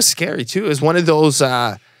 Because it was scary too. It was one of those...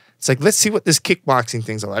 it's like, let's see what this kickboxing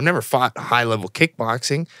thing's all. I've never fought high-level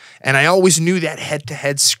kickboxing, and I always knew that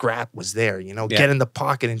head-to-head scrap was there, you know, get in the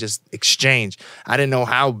pocket and just exchange. I didn't know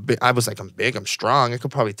how big. I was like, I'm big, I'm strong, I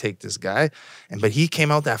could probably take this guy. But he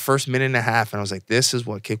came out that first minute and a half, and I was like, this is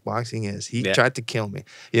what kickboxing is. He tried to kill me.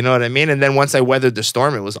 You know what I mean? And then once I weathered the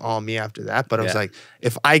storm, it was all me after that. But I was like,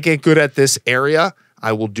 if I get good at this area,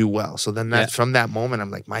 I will do well. So then from that moment,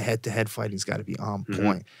 I'm like, my head-to-head fighting's got to be on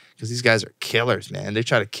point. Because these guys are killers, man. They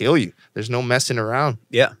try to kill you. There's no messing around.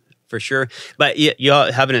 Yeah, for sure. But you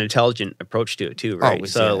have an intelligent approach to it too, right?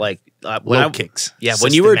 Always, so like low kicks. Yeah,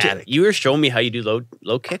 when you were showing me how you do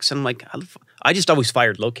low kicks, and I'm like, I just always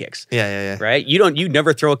fired low kicks. Yeah. Right? You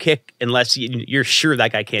never throw a kick unless you're sure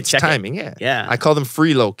that guy can't check timing, it. Yeah. I call them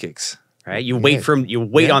free low kicks. Right? You wait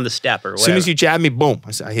on the step or whatever. As soon as you jab me, boom,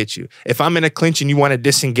 I hit you. If I'm in a clinch and you want to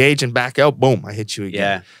disengage and back out, boom, I hit you again.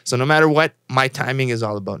 Yeah. So no matter what, my timing is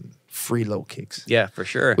all about free low kicks. Yeah, for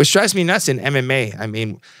sure. Which drives me nuts in MMA. I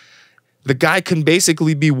mean, the guy can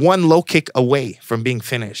basically be one low kick away from being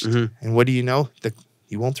finished. And what do you know?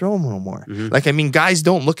 He won't throw him no more. Like, I mean, guys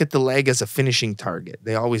don't look at the leg as a finishing target.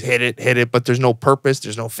 They always hit it, but there's no purpose.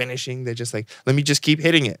 There's no finishing. They're just like, let me just keep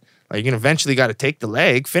hitting it. Like, you're going to eventually got to take the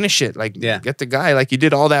leg, finish it. Like, get the guy. Like, you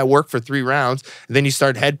did all that work for 3 rounds, and then you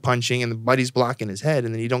start head punching, and the buddy's blocking his head,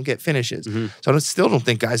 and then you don't get finishes. So I still don't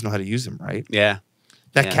think guys know how to use them right. Yeah.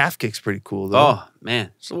 That calf kick's pretty cool, though. Oh,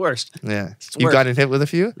 man. It's the worst. Yeah. You gotten hit with a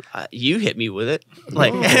few? You hit me with it.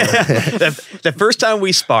 Like, the first time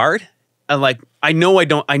we sparred, I'm like, I know I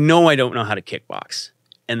don't know how to kickbox.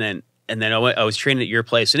 And then I was training at your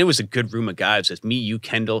place, and it was a good room of guys. It was me, you,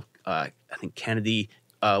 Kendall, I think Kennedy,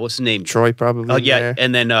 what's his name? Troy, probably. Oh, yeah.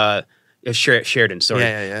 And then Sheridan, sorry.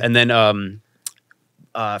 Yeah. And then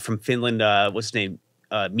from Finland, what's his name?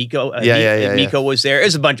 Mikko. Mikko was there. It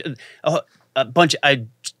was a bunch. I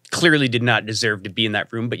clearly did not deserve to be in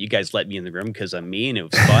that room, but you guys let me in the room because I'm me, and it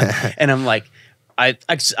was fun. And I'm like,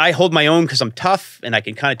 I hold my own because I'm tough and I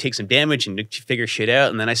can kind of take some damage and figure shit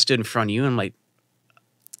out. And then I stood in front of you and I'm like,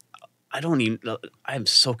 I'm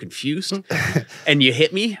so confused. And you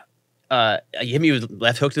hit me. You hit me with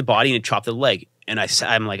left hook to the body and it chopped the leg. And I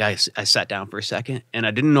sat down for a second and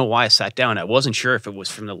I didn't know why I sat down. I wasn't sure if it was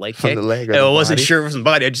from the leg kick. The leg or I the wasn't body. sure if it was the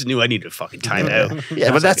body. I just knew I needed to fucking time out.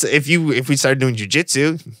 Yeah, but that's if we started doing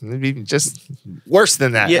jujitsu, it'd be just worse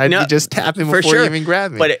than that. I'd be just tapping before you even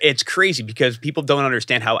grab me. But it's crazy because people don't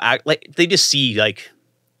understand how they just see like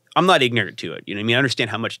I'm not ignorant to it. You know what I mean? I understand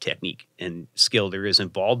how much technique and skill there is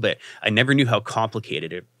involved, but I never knew how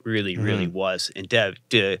complicated it really was.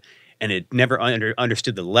 And it never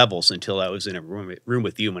understood the levels until I was in a room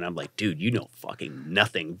with you, and I'm like, dude, you know fucking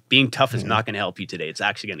nothing. Being tough is not going to help you today. It's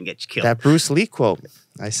actually going to get you killed. That Bruce Lee quote,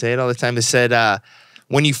 I say it all the time. It said,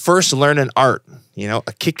 when you first learn an art, you know,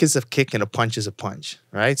 a kick is a kick and a punch is a punch,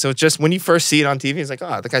 right? So it's just when you first see it on TV, it's like,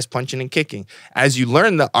 oh, the guy's punching and kicking. As you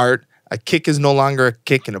learn the art, a kick is no longer a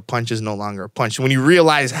kick and a punch is no longer a punch. When you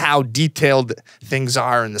realize how detailed things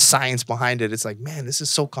are and the science behind it, it's like, man, this is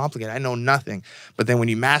so complicated. I know nothing. But then when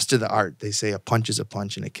you master the art, they say a punch is a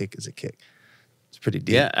punch and a kick is a kick. It's pretty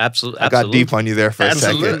deep. Yeah, absolutely. I got deep on you there for a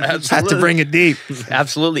second. Had to bring it deep.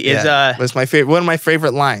 Absolutely. Yeah. It's one of my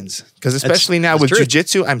favorite lines. Because especially now with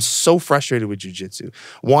jujitsu, I'm so frustrated with jujitsu.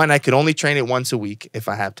 One, I could only train it once a week if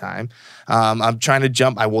I have time. I'm trying to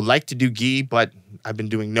jump. I would like to do gi, but I've been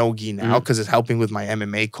doing no gi now because it's helping with my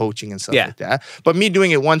MMA coaching and stuff like that. But me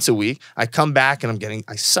doing it once a week, I come back and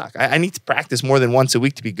I suck. I need to practice more than once a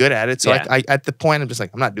week to be good at it. So I at the point, I'm just like,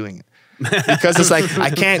 I'm not doing it. Because it's like,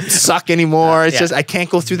 I can't suck anymore. It's just, I can't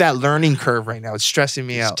go through that learning curve right now. It's stressing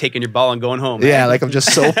me out. Taking your ball and going home. Yeah, like I'm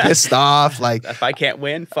just so pissed off. Like if I can't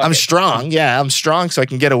win, I'm strong. Yeah, I'm strong so I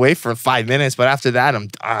can get away for 5 minutes. But after that, I'm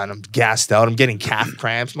done. I'm gassed out. I'm getting calf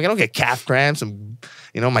cramps. I don't get calf cramps.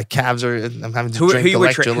 My calves are, I'm having to drink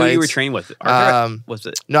electrolytes. Who you were training with? Arthur? Was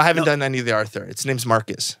it? No, I haven't done any of the Arthur. Its name's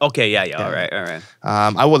Marcus. Okay, yeah. All right.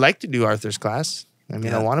 I would like to do Arthur's class. I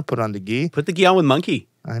mean, I want to put on the gi. Put the gi on with Monkey.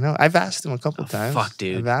 I know. I've asked him a couple times. Fuck,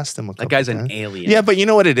 dude. I've asked him a couple times. That times. guy's an alien. Yeah, but you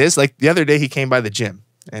know what it is? Like the other day he came by the gym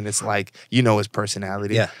and it's like, you know his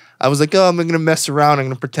personality. Yeah. I was like, oh, I'm going to mess around. I'm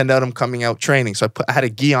going to pretend out I'm coming out training. So I had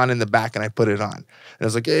a gi on in the back and I put it on. And I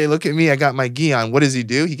was like, hey, look at me. I got my gi on. What does he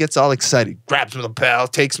do? He gets all excited, grabs my lapel,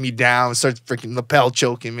 takes me down, starts freaking lapel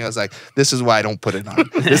choking me. I was like, this is why I don't put it on.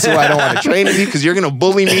 This is why I don't want to train with you because you're going to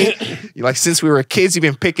bully me. Like, since we were kids, you've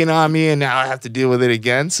been picking on me and now I have to deal with it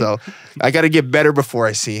again. So I got to get better before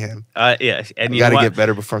I see him. Yeah. And I got to get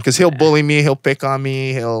better before him because he'll bully me. He'll pick on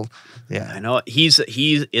me. Yeah. I know. He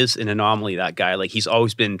is an anomaly, that guy. Like, he's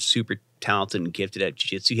always been super talented and gifted at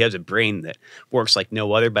jiu-jitsu. He has a brain that works like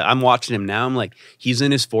no other. But I'm watching him now. I'm like, he's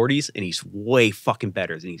in his 40s and he's way fucking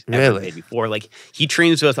better than he's ever been before. Like, he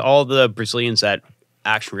trains with all the Brazilians at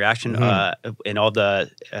Action Reaction and all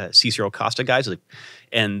the Cicero Costa guys. Like,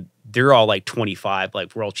 and they're all like 25,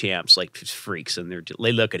 like world champs, like freaks. And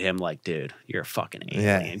they look at him like, dude, you're a fucking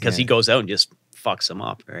alien. Because he goes out and just fucks them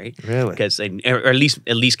up, right? Really? Because or at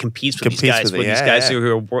least competes with these guys,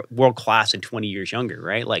 who are world class and 20 years younger,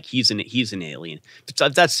 right? Like he's an alien.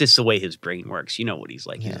 But that's just the way his brain works. You know what he's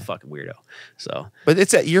like? He's a fucking weirdo. So, but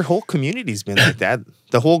it's that your whole community's been like that.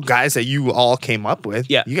 The whole guys that you all came up with.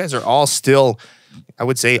 Yeah, you guys are all still, I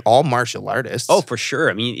would say, all martial artists. Oh, for sure.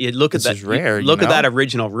 I mean, look at that. Is rare. Look at that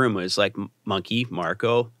original room. It was like Monkey,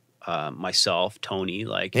 Marco, myself, Tony,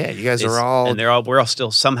 like you guys are all, and we're all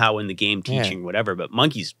still somehow in the game teaching whatever. But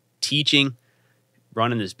Monkey's teaching,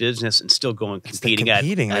 running his business, and still competing at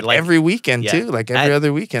like every weekend too, like every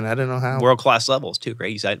other weekend. I don't know how world class levels too,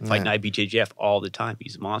 right? He's fighting IBJJF all the time.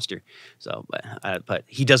 He's a monster. So, but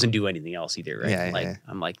he doesn't do anything else either, right?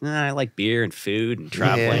 I'm like, nah, I like beer and food and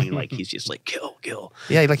traveling. Like he's just like kill.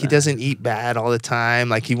 Yeah, like he doesn't eat bad all the time.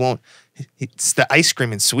 Like he won't. It's the ice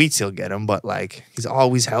cream and sweets he'll get him, but like he's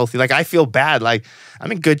always healthy. Like I feel bad. Like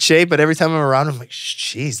I'm in good shape, but every time I'm around him, I'm like,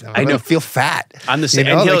 jeez, I don't feel fat. I'm the same.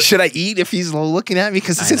 Like, should I eat if he's looking at me?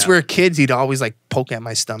 Because since we were kids, he'd always like poke at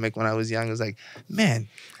my stomach when I was young. I was like, man,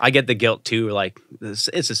 I get the guilt too. Like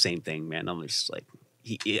it's the same thing, man. I'm just like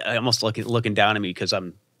I almost looking down at me because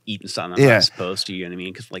I'm eating something I'm not supposed to, you know what I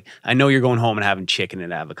mean? Because like I know you're going home and having chicken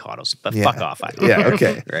and avocados, but fuck off.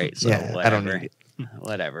 Okay. Right. So I don't need it.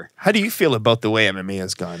 whatever. How do you feel about the way MMA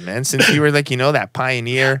has gone, man? Since you were like, that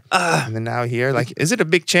pioneer, and then now here, like, is it a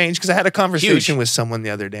big change? Because I had a conversation with someone the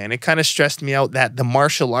other day, and it kind of stressed me out that the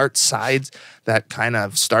martial arts sides that kind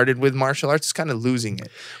of started with martial arts is kind of losing it.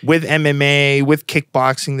 With MMA, with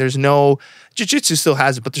kickboxing, there's no jiu-jitsu still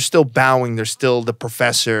has it, but they're still bowing. They're still the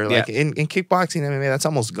professor. Like in kickboxing, MMA, that's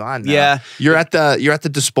almost gone now. Yeah, you're at the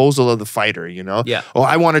disposal of the fighter. Yeah. Oh,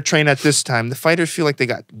 I want to train at this time. The fighters feel like they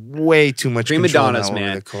got way too much prima control donnas,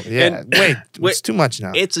 now over man. It's too much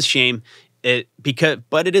now. It's a shame. But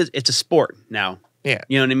it's a sport now. Yeah.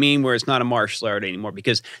 You know what I mean? Where it's not a martial art anymore,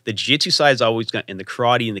 because the jiu-jitsu side is always going, and the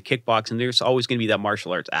karate and the kickboxing, there's always going to be that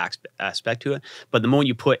martial arts aspect to it. But the moment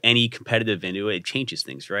you put any competitive into it, it changes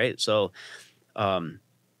things, right? So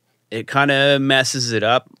it kind of messes it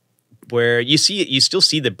up, where you still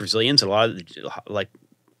see the Brazilians, a lot of the, like,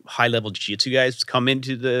 high-level jiu-jitsu guys come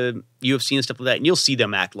into the UFC and stuff like that, and you'll see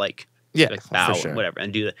them act like bow or whatever,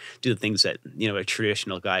 and do the things that a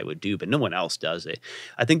traditional guy would do, but no one else does it.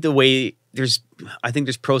 I think there's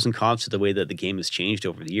pros and cons to the way that the game has changed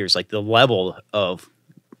over the years. Like, the level of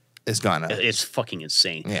it's gone up. It's fucking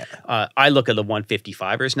insane. Yeah. I look at the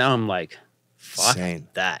 155ers now. I'm like, fuck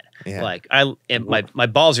that. Yeah. Like, my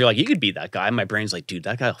balls are like, you could be that guy. My brain's like, dude,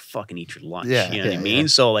 that guy will fucking eat your lunch. Yeah, you know what I mean?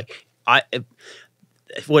 So, like,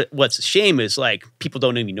 what's a shame is, like, people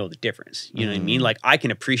don't even know the difference. You know what I mean? Like, I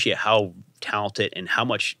can appreciate how talented and how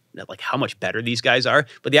much better these guys are,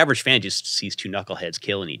 but the average fan just sees two knuckleheads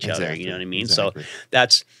killing each other. You know what I mean? Exactly. So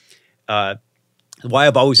that's why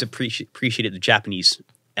I've always appreciated the Japanese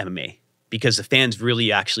MMA, because the fans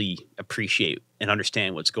really actually appreciate and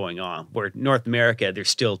understand what's going on. Where North America, it's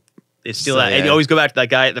still that. And you always go back to that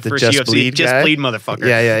guy at the first UFC, bleed motherfucker.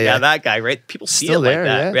 Yeah, that guy, right? People see still it like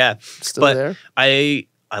that. Yeah. Still there.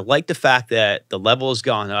 I like the fact that the level has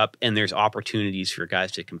gone up and there's opportunities for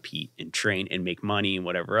guys to compete and train and make money and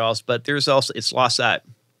whatever else. But there's also, it's lost that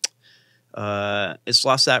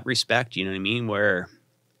respect, you know what I mean? Where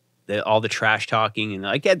all the trash talking, and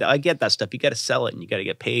I get that stuff. You got to sell it and you got to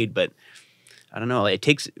get paid, but I don't know. It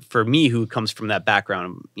takes, for me, who comes from that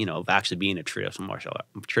background, of actually being a traditional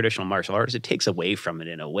martial artist, it takes away from it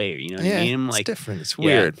in a way. You know what I mean? Like, it's different. It's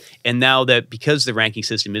weird. And now that, because the ranking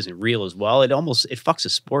system isn't real as well, it fucks the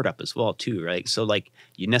sport up as well too, right? So, like,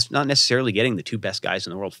 you're not necessarily getting the two best guys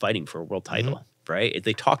in the world fighting for a world title, right? If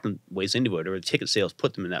they talk them ways into it, or the ticket sales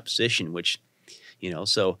put them in that position, which,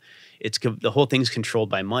 so the whole thing's controlled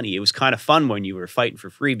by money. It was kind of fun when you were fighting for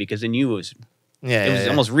free, because then it was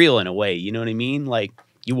almost real in a way. You know what I mean? Like,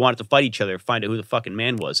 you wanted to fight each other, find out who the fucking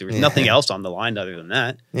man was. There was nothing else on the line other than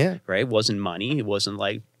that. Yeah. Right? It wasn't money. It wasn't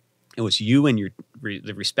like, it was you and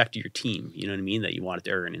the respect of your team. You know what I mean? That you wanted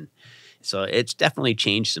to earn. And so it's definitely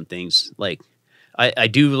changed some things. Like, I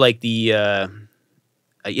do like the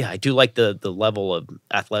level of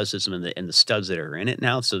athleticism and the studs that are in it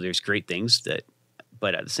now. So there's great things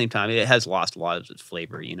but at the same time, it has lost a lot of its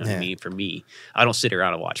flavor. You know what I mean? For me, I don't sit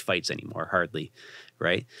around and watch fights anymore, hardly.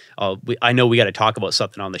 Right? I know we got to talk about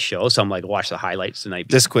something on the show, so I'm like, watch the highlights tonight.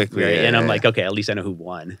 Just quickly. Right? And I'm like, okay, at least I know who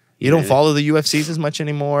won. You don't follow the UFCs as much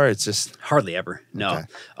anymore? It's just... Hardly ever, no. Okay.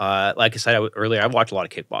 Like I said earlier, I watch a lot of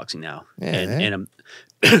kickboxing now. And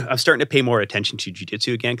I'm starting to pay more attention to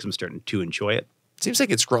jiu-jitsu again, because I'm starting to enjoy it. Seems like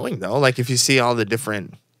it's growing, though. Like, if you see all the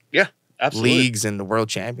different... Absolutely. Leagues and the world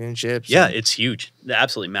championships. Yeah, it's huge.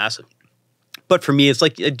 Absolutely massive. But for me, it's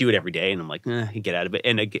like, I do it every day, and I'm like, you get out of it.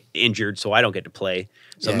 And I get injured, so I don't get to play.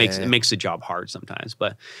 So it makes the job hard sometimes.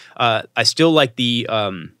 But I still like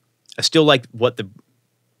what the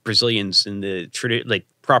Brazilians and the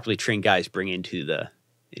properly trained guys bring into the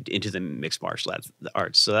mixed martial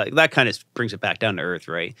arts. So that kind of brings it back down to earth,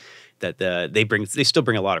 right? That they still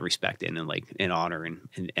bring a lot of respect in, and like, and honor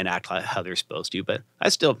and act like how they're supposed to. But I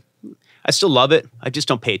still love it. I just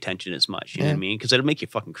don't pay attention as much. You know what I mean? Because it'll make you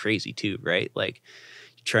fucking crazy too, right? Like,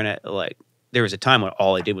 trying to, like, there was a time when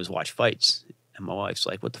all I did was watch fights, and my wife's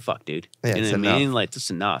like, "What the fuck, dude?" Yeah, you know what I mean? Like, that's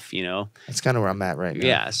enough. That's kind of where I'm at right now.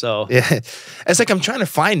 Yeah. So it's like I'm trying to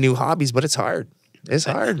find new hobbies, but it's hard. It's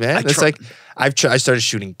hard, man. It's like I started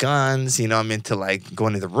shooting guns. I'm into, like,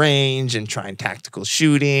 going to the range and trying tactical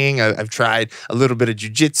shooting. I've tried a little bit of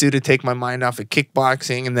jiu-jitsu to take my mind off of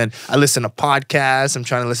kickboxing, and then I listen to podcasts. I'm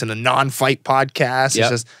trying to listen to non-fight podcasts. It's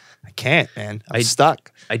just, I can't, man. I'm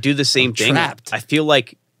stuck. I do the same thing. Trapped. I feel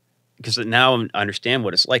like, because now I understand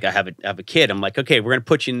what it's like. I have a kid. I'm like, okay, we're gonna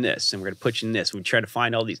put you in this, and we're gonna put you in this. We try to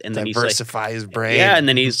find all these, and then diversify his brain. Yeah, and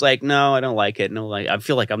then he's like, no, I don't like it. No, like, I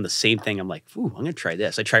feel like I'm the same thing. I'm like, ooh, I'm gonna try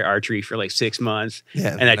this. I tried archery for like 6 months,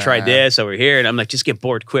 and I tried this over here, and I'm like, just get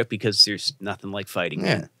bored quick, because there's nothing like fighting.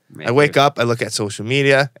 Yeah. I wake up, I look at social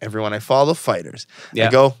media, everyone I follow, fighters. Yeah.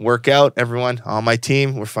 I go, work out, everyone on my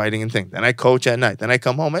team, we're fighting and things. Then I coach at night. Then I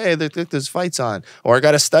come home, hey, there's fights on. Or I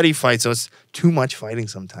got to study fight, so it's too much fighting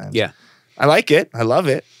sometimes. Yeah. I like it. I love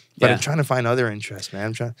it. But Yeah. I'm trying to find other interests,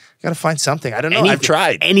 man. I got to find something. I don't know. I've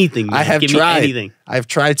tried. Anything. Man. I have Give tried. Me anything. I've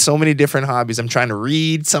tried so many different hobbies. I'm trying to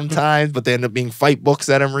read sometimes, but they end up being fight books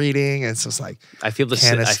that I'm reading. And it's just like, I feel the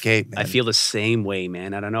can't sa- escape, man. I feel the same way,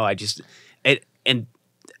 man. I don't know. And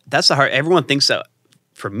that's the hard. Everyone thinks that.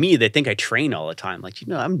 For me, they think I train all the time. Like,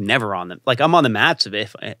 I'm never on them. Like, I'm on the mats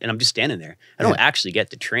and I'm just standing there. I don't actually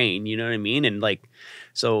get to train. You know what I mean? And like,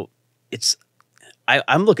 so it's.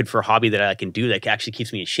 I'm looking for a hobby that I can do that actually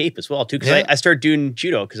keeps me in shape as well too. Because I started doing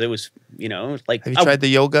judo because it was, like. Have you tried the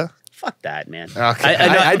yoga? Fuck that, man. Okay.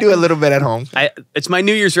 I do a little bit at home. It's my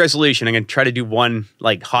New Year's resolution. I'm gonna try to do one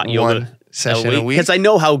like hot yoga session a week because I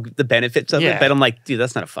know how the benefits of Yeah. it. But I'm like, dude,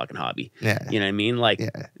 that's not a fucking hobby. Yeah. You know what I mean? Like,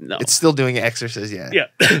 no. It's still doing exercise. Yeah. Yeah.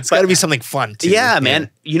 It's got to be something fun too. Yeah, man.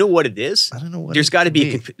 You know what it is? I don't know what There's it got to could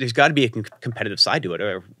be. be. There's got to be a competitive side to it.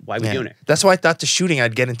 Or why are we doing it? That's why I thought the shooting,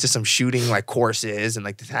 I'd get into some shooting like courses and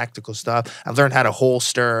like the tactical stuff. I've learned how to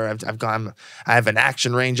holster. I have an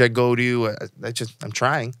action range I go to. I'm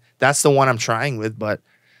trying. That's the one I'm trying with, but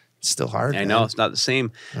it's still hard. I know it's not the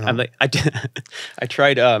same. I'm like, I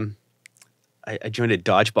tried. I joined a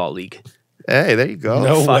dodgeball league. Hey, there you go.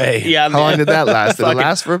 No way. Yeah. How long did that last? Did it Fucking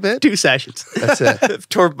last for a bit? 2 sessions. That's it.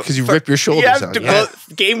 Because you rip your shoulders out. Yeah.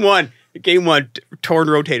 Game one, torn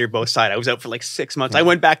rotator both sides. I was out for like 6 months. I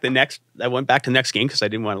went back the next game because I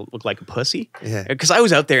didn't want to look like a pussy. Yeah. Because I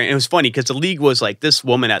was out there and it was funny because the league was like this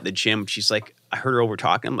woman at the gym. She's like, I heard her over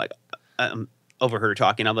talking. I'm like, overheard her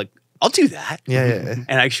talking. I'm like, I'll do that. Yeah.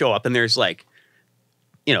 And I show up and there's like,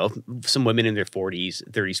 some women in their 40s,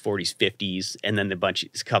 30s, 40s, 50s, and then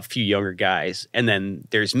a few younger guys. And then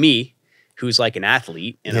there's me, who's like an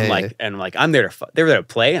athlete, and I'm like, I'm there to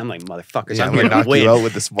play. I'm like, motherfuckers, Yeah, I'm I'm here gonna knock to win. you out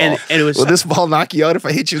with this ball. And it was, Will this ball knock you out if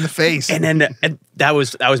I hit you in the face? and then I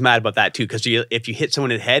was mad about that too because if you hit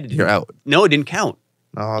someone in the head, You're out. No, it didn't count.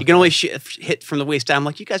 Oh, okay. You can only hit from the waist down. I'm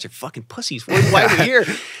like, you guys are fucking pussies. Why are we here?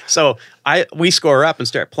 So we score up and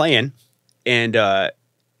start playing, and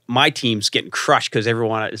my team's getting crushed because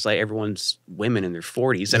everyone's women in their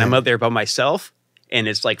 40s, and I'm out there by myself, and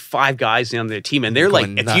it's like 5 guys on their team, and they're like,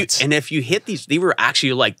 if you hit these, they were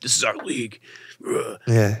actually like, this is our league.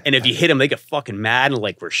 Yeah. And if you hit them, they get fucking mad and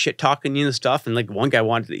like we're shit talking you and stuff. And like one guy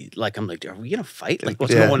wanted to, like, I'm like, are we gonna fight? Like,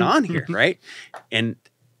 what's going on here, right? And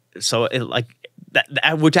so it like.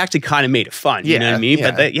 That which actually kind of made it fun, you know what I mean?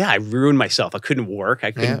 Yeah. But I ruined myself. I couldn't work.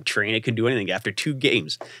 I couldn't train. I couldn't do anything. After 2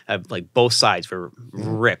 games, like both sides were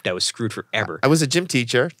ripped. I was screwed forever. I was a gym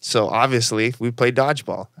teacher, so obviously we played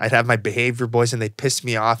dodgeball. I'd have my behavior boys, and they'd piss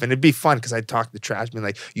me off, and it'd be fun because I'd talk the trash, being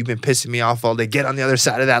like, "You've been pissing me off all day. Get on the other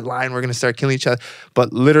side of that line. We're gonna start killing each other."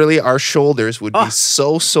 But literally, our shoulders would be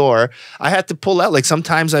so sore. I had to pull out. Like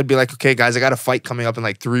sometimes I'd be like, "Okay, guys, I got a fight coming up in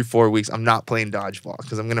like 3-4 weeks. I'm not playing dodgeball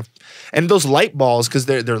because I'm gonna." And those light balls, because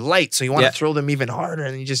they're light, so you want to throw them even harder,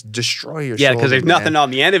 and you just destroy your shoulder. Because there's nothing on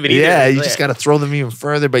the end of it either. Yeah, you just got to throw them even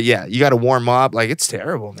further. But yeah, you got to warm up. Like, it's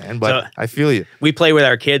terrible, man. But I feel you. We play with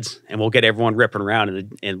our kids, and we'll get everyone ripping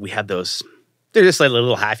around, and we have those. They're just like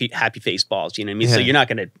little happy face balls, you know what I mean? Yeah.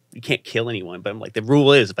 So you can't kill anyone. But I'm like, the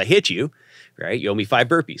rule is, if I hit you, right, you owe me 5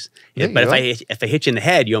 burpees. But if I hit you in the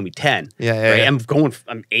head, you owe me 10. Yeah. Right?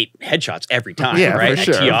 I'm 8 headshots every time. Yeah, right. for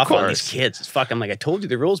sure, I tee off on course. these kids. It's fucking like I told you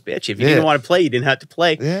the rules, bitch. If you didn't want to play, you didn't have to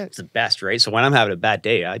play. Yeah. It's the best, right? So when I'm having a bad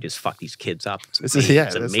day, I just fuck these kids up. It's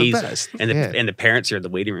That's amazing. the best. And the parents are in the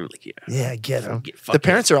waiting room like, Yeah, get them. fucked The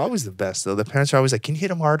parents are always the best, though. The parents are always like, "Can you hit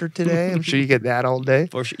them harder today?" I'm sure you get that all day.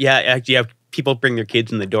 For sure. Yeah, you have people bring their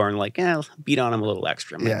kids in the door and like, beat on them a little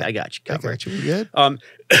extra. I'm like, I got you covered. I got you. You good?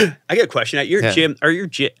 I got a question. At your gym,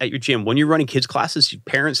 at your gym, when you're running kids classes, do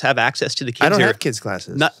parents have access to the kids? I don't have kids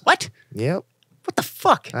classes. What? Yep. What the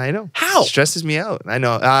fuck? I know. How? It stresses me out. I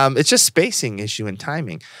know. It's just spacing issue and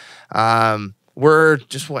timing. We're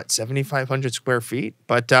just 7,500 square feet,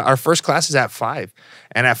 but our first class is at 5,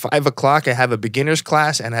 and at 5 o'clock I have a beginner's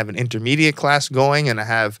class and I have an intermediate class going, and I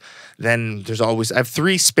have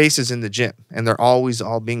 3 spaces in the gym, and they're always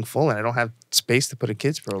all being full, and I don't have space to put a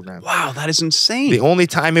kids program. Wow, that is insane. The only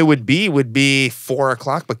time it would be 4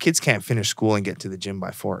 o'clock, but kids can't finish school and get to the gym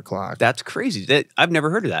by 4 o'clock. That's crazy. I've never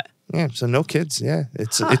heard of that. Yeah, so no kids. Yeah,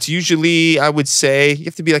 it's usually, I would say, you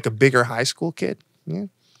have to be like a bigger high school kid. Yeah.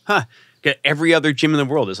 Huh. Every other gym in the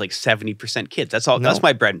world is like 70% kids. That's all. No. That's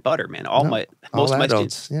my bread and butter, man. Most of my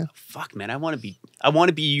adults. students. Yeah. Fuck, man. I want to be. I want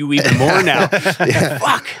to be you even more now.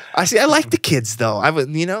 Fuck. I see. I like the kids though. I would,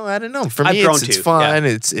 you know, I don't know. For me, it's fun.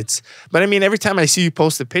 Yeah. It's. But I mean, every time I see you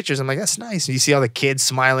post the pictures, I'm like, that's nice. And you see all the kids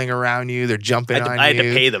smiling around you. They're jumping on you. I had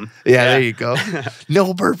to pay them. Yeah, there you go.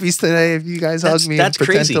 No burpees today. If you guys hug me, that's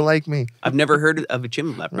pretend crazy. to like me. I've never heard of a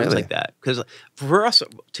gym reference like that. Because for us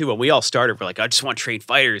too, when we all started, we're like, I just want to train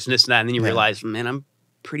fighters and this and that, and then you realize, man, I'm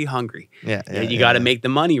pretty hungry. You got to make the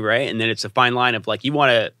money, right? And then it's a fine line of like, you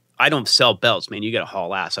want to. I don't sell belts, man. You got to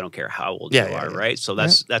haul ass. I don't care how old you are, right? So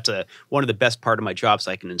that's one of the best part of my job.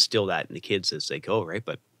 So I can instill that in the kids as they go, right?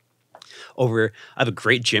 But I have a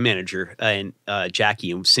great gym manager, and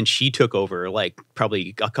Jackie. And since she took over, like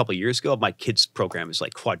probably a couple of years ago, my kids program is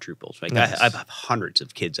like quadruples. Like I have hundreds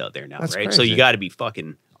of kids out there now, right? Crazy. So you got to be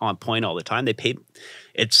fucking on point all the time. They pay.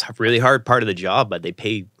 It's a really hard part of the job, but they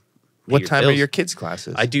pay. What time are your kids'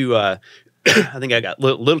 classes? I do. I think I got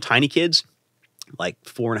little tiny kids. Like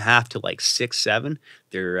 4.5 to like 6, 7.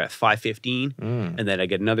 They're at 5:15, and then I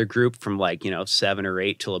get another group from like 7 or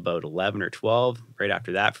 8 till about 11 or 12. Right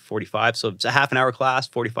after that for 45. So it's a half an hour class,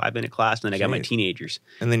 45-minute class, and then I got my teenagers.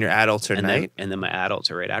 And then your adults are night. And then my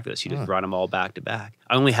adults are right after this. You just run them all back to back.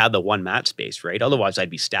 I only had the one mat space, right? Otherwise, I'd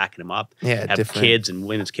be stacking them up. Yeah, have kids and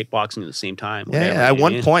women's kickboxing at the same time. Yeah, at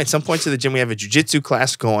one point, some points of the gym, we have a jiu-jitsu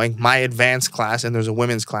class going, my advanced class, and there's a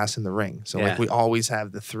women's class in the ring. So like we always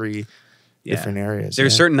have the 3. Different areas.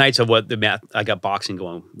 There's certain nights of what the math. I got boxing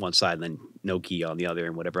going one side and then no gi on the other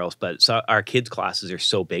and whatever else. But so our kids' classes are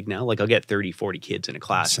so big now. Like I'll get 30, 40 kids in a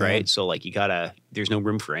class, right? So like there's no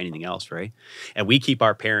room for anything else, right? And we keep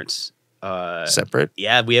our parents separate.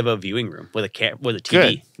 Yeah, we have a viewing room with a TV.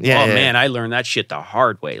 Good. Yeah. Man, I learned that shit the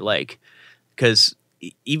hard way. Like, because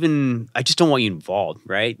even I just don't want you involved,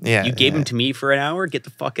 right? Yeah, you gave them to me for an hour, get the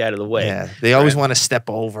fuck out of the way. Yeah, they always want to step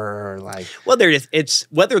over, or like. Well, it's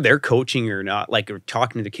whether they're coaching or not, like or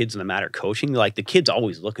talking to the kids in the matter of coaching. Like the kid's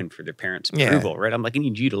always looking for their parents' approval, right? I'm like, I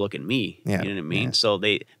need you to look at me. You know what I mean? Yeah. So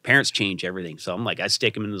parents change everything. So I'm like, I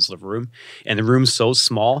stick them in this little room, and the room's so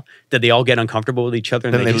small that they all get uncomfortable with each other,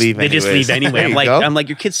 and they leave. They just leave anyway. I'm like,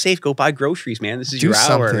 your kid's safe. Go buy groceries, man. This is your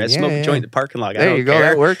hour. Smoke a joint in the parking lot. There you go.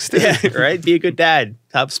 That works too. Yeah, right. Be a good dad.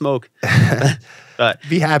 Have smoke. But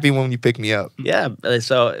be happy when you pick me up. Yeah.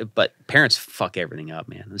 So, but parents fuck everything up,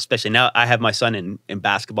 man. Especially now I have my son in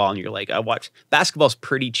basketball, and you're like, I watch basketball's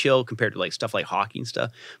pretty chill compared to like stuff like hockey and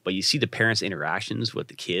stuff. But you see the parents' interactions with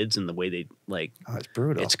the kids and the way they like. Oh, it's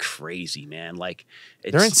brutal. It's crazy, man. Like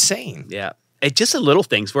they're insane. Yeah. It's just the little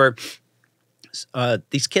things where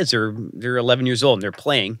these kids they're 11 years old and they're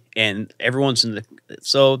playing, and everyone's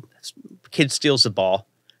so kid steals the ball.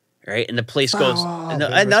 Right, and the place goes,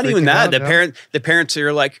 and not even that. The parents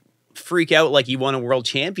are like freak out, like you won a world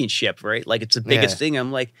championship, right? Like it's the biggest thing.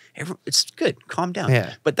 I'm like, it's good, calm down.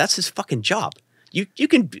 Yeah. But that's his fucking job. You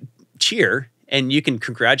can cheer and you can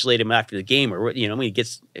congratulate him after the game, or when he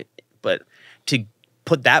gets. But to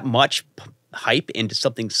put that much hype into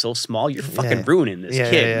something so small, you're fucking ruining this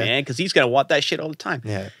kid, man, because he's gonna want that shit all the time.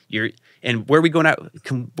 Yeah. And where are we going out?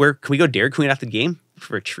 Can we go Dairy Queen after the game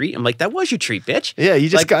for a treat? I'm like, that was your treat, bitch. Yeah, you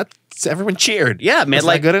just got everyone cheered. Yeah, man.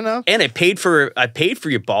 Like good enough. And I paid for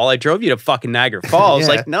your ball. I drove you to fucking Niagara Falls.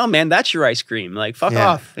 Like, no, man, that's your ice cream. Like, fuck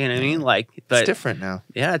off. You know what I mean? Like, but it's different now.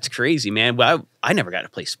 Yeah, it's crazy, man. Well, I never got to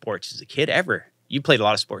play sports as a kid ever. You played a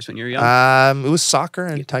lot of sports when you were young. It was soccer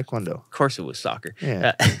and taekwondo. Of course, it was soccer.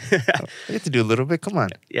 Yeah, you have to do a little bit. Come on.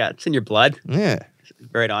 Yeah, it's in your blood. Yeah,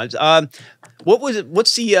 right on. Who's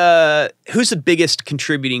the biggest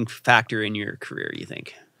contributing factor in your career, you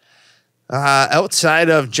think? Outside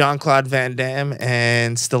of Jean-Claude Van Damme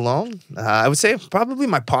and Stallone, I would say probably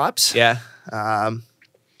my pops. Yeah.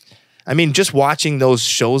 I mean, just watching those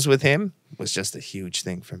shows with him was just a huge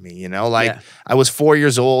thing for me, I was 4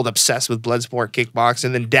 years old, obsessed with Bloodsport kickboxing,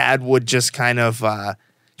 and then Dad would just kind of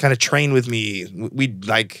train with me. We'd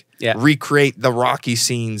recreate the Rocky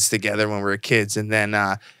scenes together when we were kids, and then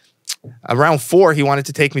around 4, he wanted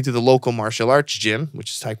to take me to the local martial arts gym, which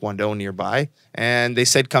is Taekwondo nearby, and they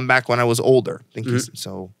said come back when I was older.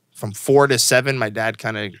 So from 4 to 7, my dad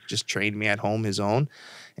kind of just trained me at home, his own,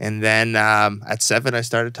 and then at 7 I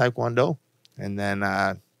started Taekwondo, and then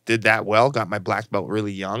did that well, got my black belt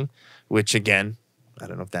really young, which again, I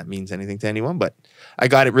don't know if that means anything to anyone, but I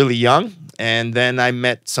got it really young. And then I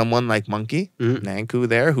met someone like Monkey Nanku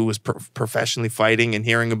there, who was professionally fighting, and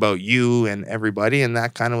hearing about you and everybody. And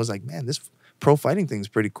that kind of was like, man, this pro fighting thing is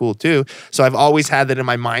pretty cool too. So I've always had that in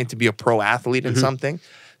my mind to be a pro athlete in something.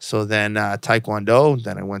 So then Taekwondo,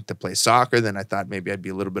 then I went to play soccer. Then I thought maybe I'd be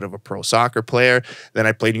a little bit of a pro soccer player. Then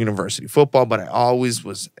I played university football, but I always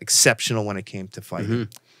was exceptional when it came to fighting.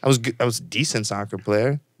 I was a decent soccer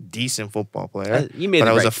player, decent football player. You made but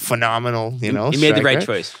the I was right, a phenomenal, you know, You made the right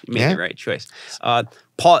striker. choice. You made the right choice.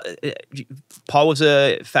 Paul was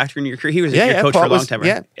a factor in your career. He was your coach Paul for a long time, right?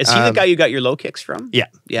 Yeah. Is he the guy you got your low kicks from? Yeah.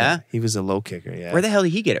 Yeah? He was a low kicker, yeah. Where the hell did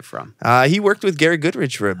he get it from? He worked with Gary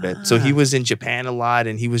Goodridge for a bit. So he was in Japan a lot,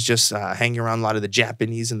 and he was just hanging around a lot of the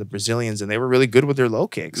Japanese and the Brazilians, and they were really good with their low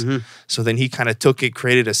kicks. So then he kind of took it,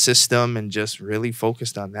 created a system, and just really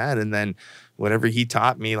focused on that. And then whatever he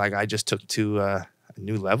taught me, like I just took to a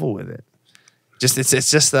new level with it. It's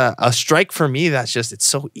just a strike for me. It's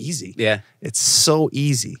so easy. Yeah. It's so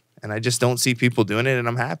easy. And I just don't see people doing it, and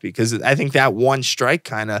I'm happy because I think that one strike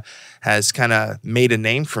has made a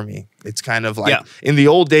name for me. It's kind of like in the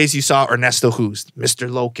old days you saw Ernesto Hoost,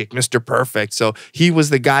 Mr. Low Kick, Mr. Perfect. So he was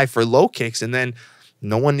the guy for low kicks, and then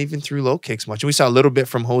no one even threw low kicks much. We saw a little bit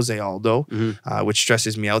from Jose Aldo, which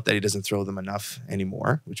stresses me out that he doesn't throw them enough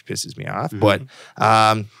anymore, which pisses me off. But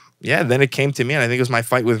yeah, then it came to me, and I think it was my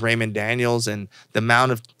fight with Raymond Daniels and the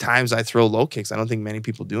amount of times I throw low kicks. I don't think many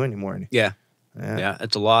people do anymore. Yeah. Yeah,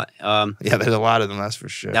 it's a lot. Yeah, there's a lot of them, that's for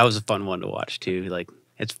sure. That was a fun one to watch too. Like,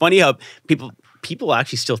 it's funny how people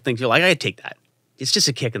actually still think, you're like, I take that. It's just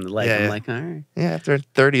a kick in the leg. I'm like, all right. Yeah, after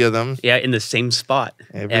 30 of them. Yeah, in the same spot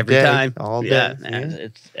every day, time. all day. Yeah,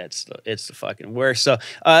 man, it's the fucking worst. So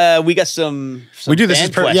we got some we do this fan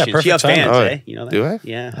is questions. perfect You have time. fans, Oh, eh? You know that? do I?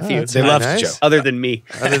 Yeah, a few. They love nice. Joe. Other than me.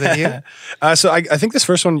 Other than you? So I think this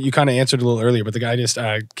first one you kind of answered a little earlier, but the guy just,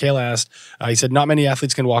 Kayla asked, he said, not many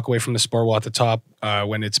athletes can walk away from the sport while at the top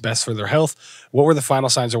when it's best for their health. What were the final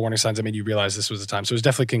signs or warning signs that made you realize this was the time? So it was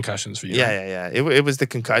definitely concussions for you. Yeah. It was the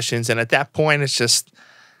concussions. And at that point, it's just,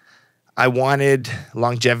 I wanted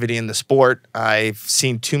longevity in the sport. I've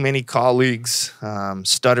seen too many colleagues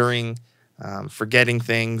stuttering, forgetting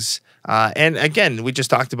things. And again, we just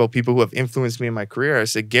talked about people who have influenced me in my career. I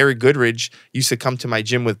said Gary Goodridge used to come to my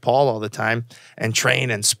gym with Paul all the time and train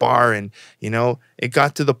and spar. And, you know, it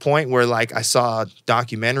got to the point where, like, I saw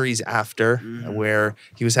documentaries after where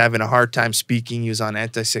he was having a hard time speaking. He was on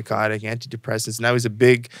antipsychotic, antidepressants. And I was a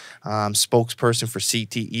big spokesperson for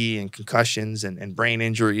CTE and concussions and brain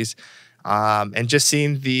injuries. And just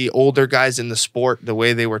seeing the older guys in the sport, the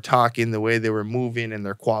way they were talking, the way they were moving, and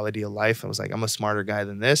their quality of life, I was like, I'm a smarter guy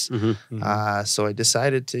than this. So I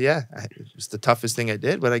decided to, it was the toughest thing I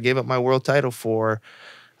did, but I gave up my world title for,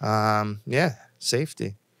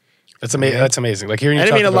 safety. That's amazing. That's amazing. Like hearing you and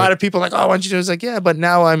talk I mean, a about lot of people are like, oh, why don't you do it? I was like, yeah, but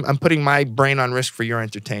now I'm putting my brain on risk for your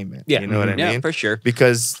entertainment. Yeah. You know what I mean? Yeah, for sure.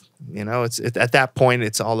 Because, you know, at that point,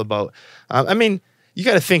 it's all about, I mean, you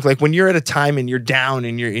got to think, like, when you're at a time and you're down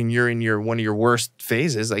and you're in your one of your worst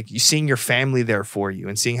phases, like, you seeing your family there for you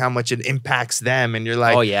and seeing how much it impacts them, and you're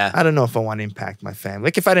like, oh yeah, I don't know if I want to impact my family.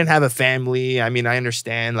 Like, if I didn't have a family, I mean, I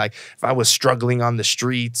understand, like, if I was struggling on the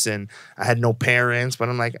streets and I had no parents, but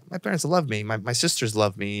I'm like, my parents love me, my sisters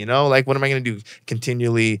love me, you know, like, what am I going to do?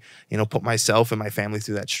 Continually, you know, put myself and my family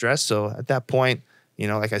through that stress. So at that point, you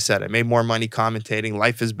know, like I said, I made more money commentating.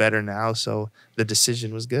 Life is better now, so the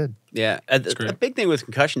decision was good. Yeah, a big thing with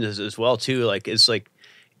concussions is as well too. Like it's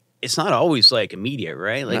not always like immediate,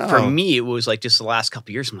 right? Like for me, it was like just the last couple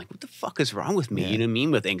of years. I'm like, what the fuck is wrong with me? You know what I mean?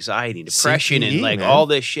 With anxiety, depression, and like all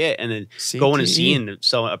this shit, and then going and seeing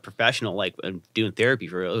a professional, like doing therapy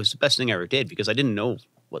for it was the best thing I ever did because I didn't know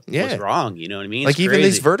what was wrong. You know what I mean? Like, even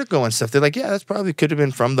these vertigo and stuff, they're like, yeah, that's probably could have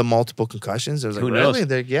been from the multiple concussions. I was like, who knows?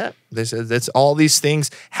 Really? They said that's all these things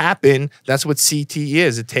happen. That's what CT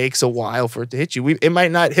is. It takes a while for it to hit you. It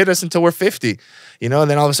might not hit us until we're 50, you know, and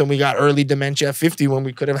then all of a sudden we got early dementia at 50 when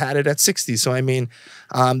we could have had it at 60. So, I mean,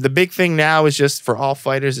 the big thing now is just for all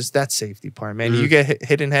fighters, it's that safety part, man. You get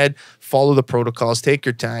hit in the head, follow the protocols, take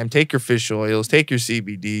your time, take your fish oils, take your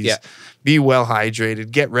CBDs, be well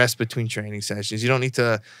hydrated, get rest between training sessions. You don't need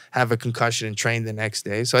to have a concussion and train the next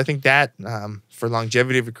day. So I think that for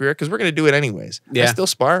longevity of a career, because we're going to do it anyways. I still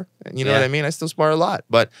spar, you know what I mean? I still spar a lot,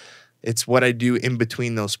 but it's what I do in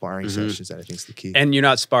between those sparring sessions that I think is the key. And you're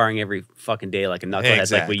not sparring every fucking day like a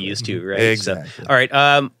knucklehead like we used to, right? Exactly. So, all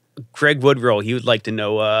right. Greg Woodrow, he would like to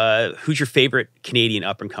know who's your favorite Canadian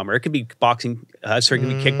up-and-comer? It could be boxing, it could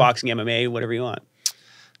be kickboxing, MMA, whatever you want.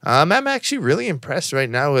 I'm actually really impressed right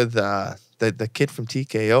now with the kid from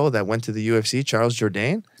TKO that went to the UFC, Charles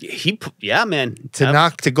Jourdain. Man.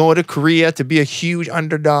 To go to Korea, to be a huge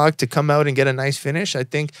underdog, to come out and get a nice finish. I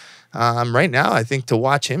think right now, I think to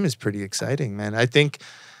watch him is pretty exciting, man. I think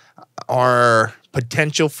our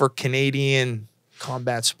potential for Canadian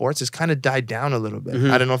combat sports has kind of died down a little bit.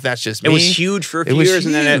 I don't know if that's just me. It was huge for a few years,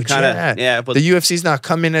 and then it kind of But the UFC's not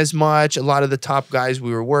coming as much. A lot of the top guys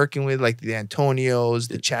we were working with, like the Antonios,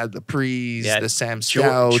 the Chad Laprise, the Sam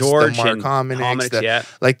Stouts, George the Mark Hominick's,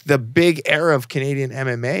 like the big era of Canadian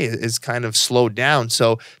MMA is kind of slowed down.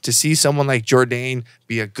 So to see someone like Jourdain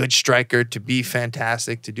be a good striker, to be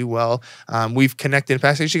fantastic, to do well, we've connected in the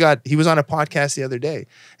past. He was on a podcast the other day,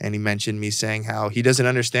 and he mentioned me saying how he doesn't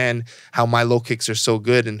understand how my low kicks are so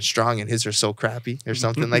good and strong and his are so crappy or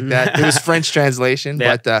something like that. It was French translation,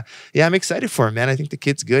 but yeah, I'm excited for him, man. I think the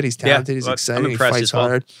kid's good. He's talented. He's exciting. He fights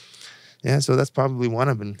hard. Yeah, so that's probably one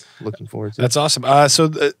I've been looking forward to. That's awesome.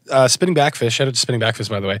 So Spinning Backfish, shout out to Spinning Backfish,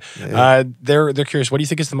 by the way. They're curious. What do you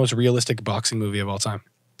think is the most realistic boxing movie of all time?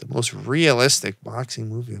 The most realistic boxing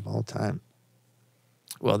movie of all time.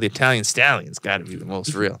 Well, the Italian Stallion's got to be the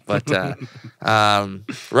most real, but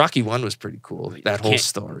Rocky 1 was pretty cool. That whole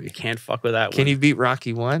story. You can't fuck with that one. Can you beat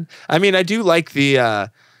Rocky 1? I mean, I do like the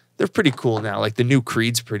they're pretty cool now. Like the new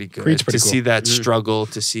Creed's pretty good. Creed's pretty to cool. See that struggle,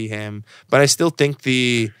 to see him. But I still think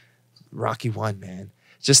the Rocky 1, man.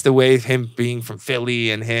 Just the way of him being from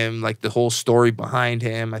Philly and him, like the whole story behind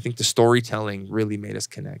him. I think the storytelling really made us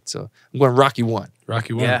connect. So I'm going Rocky 1.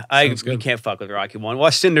 Rocky 1. Yeah, you can't fuck with Rocky 1.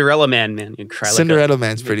 Watch Cinderella Man, man. You cry Cinderella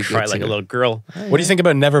Man's pretty good. Cry like a little girl. What do you think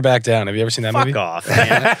about Never Back Down? Have you ever seen that movie? Fuck off,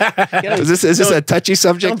 man. Is this a touchy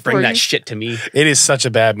subject? Don't bring that shit to me. It is such a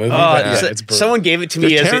bad movie. It's brutal. Someone gave it to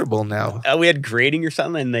me They're as terrible now. We had grading or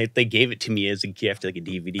something, and they gave it to me as a gift, like a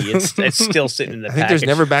DVD. It's still sitting in the I package. think there's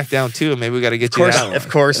Never Back Down too. Maybe we got to get you that one. Of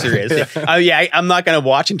course there is. I'm not going to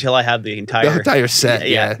watch until I have the entire set.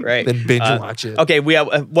 Yeah, right. Then binge watch it. Okay, we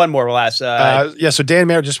have one more. We'll ask. So Dan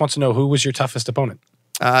Mayer just wants to know, who was your toughest opponent?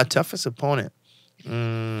 Toughest opponent.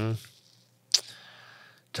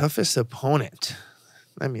 Toughest opponent.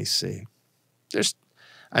 Let me see.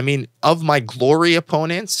 Of my Glory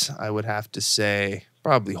opponents, I would have to say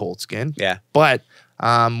probably Holtzkin. Yeah. But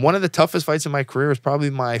one of the toughest fights in my career was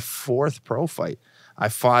probably my 4th pro fight. I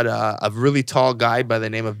fought a really tall guy by the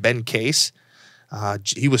name of Ben Case.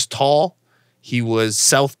 He was tall. He was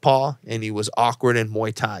southpaw, and he was awkward in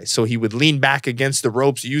Muay Thai. So he would lean back against the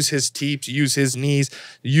ropes, use his teeps, use his knees,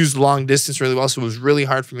 use long distance really well. So it was really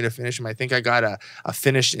hard for me to finish him. I think I got a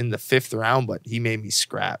finish in the 5th round, but he made me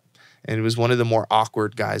scrap. And it was one of the more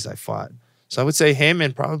awkward guys I fought. So I would say him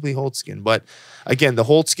and probably Holtzkin. But again, the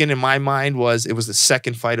Holtzkin in my mind was the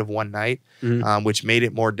second fight of one night, which made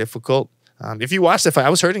it more difficult. If you watched the fight, I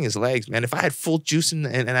was hurting his legs, man. If I had full juice and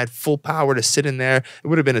I had full power to sit in there, it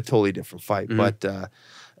would have been a totally different fight. But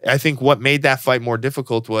I think what made that fight more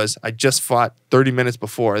difficult was I just fought 30 minutes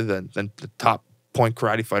before the top point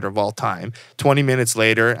karate fighter of all time. 20 minutes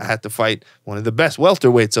later, I had to fight one of the best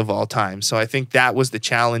welterweights of all time. So I think that was the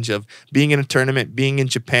challenge of being in a tournament, being in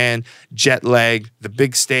Japan, jet lag, the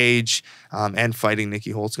big stage, and fighting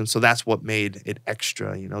Nicky Holtzkin. So that's what made it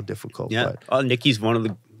extra, difficult. Yeah. Nicky's one of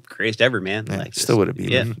the greatest ever, man. Yeah, still would have been.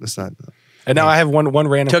 Yeah. It's not. And now I have one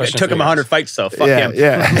random question. Took him 100 fights, though. Fuck him.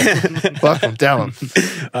 Yeah. Fuck him. Tell him.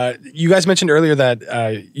 You guys mentioned earlier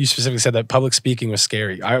that you specifically said that public speaking was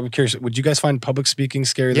scary. I'm curious, would you guys find public speaking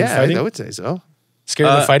scarier than fighting? I would say so.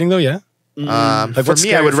 Scarier than fighting, though, yeah? For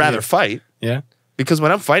me, I would rather fight. Yeah. Because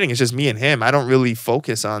when I'm fighting, it's just me and him. I don't really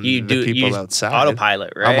focus on the people outside.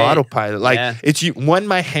 Autopilot, right? I'm autopilot. Like, it's you when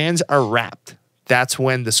my hands are wrapped. That's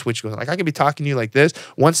when the switch goes. Like, I can be talking to you like this.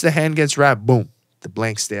 Once the hand gets wrapped, boom, the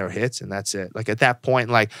blank stare hits, and that's it. Like, at that point,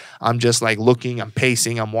 like, I'm just like looking, I'm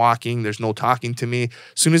pacing, I'm walking. There's no talking to me. As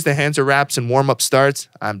soon as the hands are wrapped and warm up starts,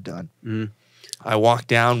 I'm done. I walk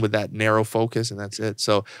down with that narrow focus, and that's it.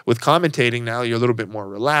 So with commentating now, you're a little bit more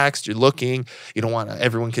relaxed. You're looking. You don't want to.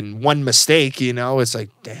 Everyone can one mistake. It's like,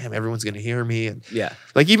 damn, everyone's gonna hear me. And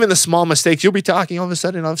like even the small mistakes, you'll be talking all of a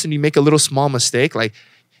sudden you make a little small mistake, like.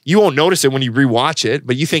 You won't notice it when you rewatch it,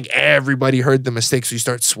 but you think everybody heard the mistake, so you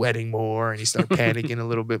start sweating more and you start panicking a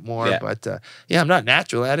little bit more. But I'm not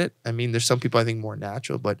natural at it. I mean, there's some people I think more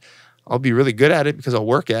natural, but I'll be really good at it because I'll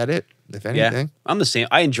work at it, if anything. Yeah, I'm the same.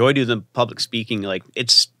 I enjoy doing the public speaking. Like,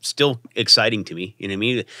 it's still exciting to me. You know what I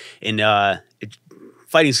mean? And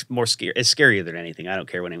fighting's more scary. It's scarier than anything. I don't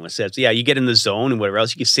care what anyone says. So, yeah, you get in the zone and whatever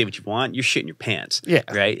else. You can say what you want. You're shitting your pants. Yeah.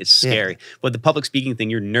 Right? It's scary. But the public speaking thing,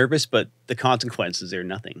 you're nervous, but the consequences are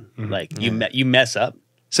nothing. Like, you mess up.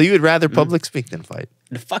 So you would rather public speak than fight?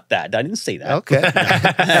 Fuck that. I didn't say that. Okay.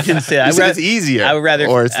 I didn't say that. You said it's easier. I would rather.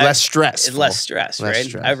 Or it's less stress. It's less stress,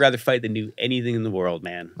 right? I'd rather fight than do anything in the world,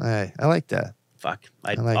 man. I like that. Fuck.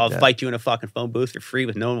 I'll fight you in a fucking phone booth for free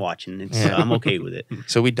with no one watching. I'm okay with it.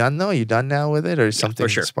 So we done though? Are you done now with it? Or is something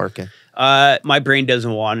sparking? My brain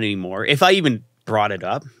doesn't want it anymore. If I even brought it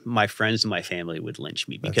up, my friends and my family would lynch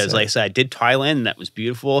me because, like I said, I did Thailand and that was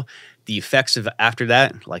beautiful. The effects of after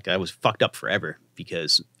that, like I was fucked up forever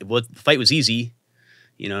because the fight was easy.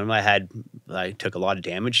 You know, I took a lot of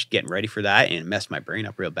damage getting ready for that and it messed my brain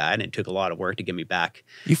up real bad. And it took a lot of work to get me back.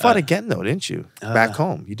 You fought again though, didn't you? Back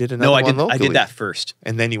home, you did another one locally. I did that first,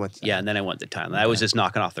 and then you went. And then I went to Thailand. I was just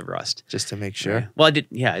knocking off the rust just to make sure. Right. Well, I did.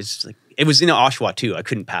 Yeah, it's like it was in Oshawa too. I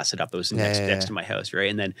couldn't pass it up. It was next to my house, right?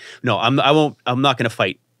 And then no, I'm not going to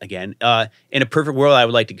fight again. In a perfect world, I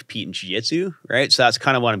would like to compete in jiu-jitsu, right? So that's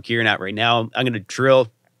kind of what I'm gearing at right now. I'm going to drill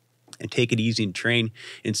and take it easy and train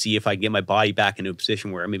and see if I can get my body back into a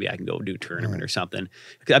position where maybe I can go do a tournament or something.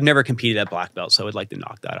 I've never competed at black belt, so I would like to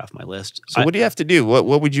knock that off my list. So what do you have to do?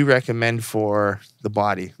 What would you recommend for the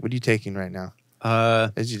body? What are you taking right now?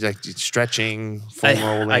 Is you like stretching, foam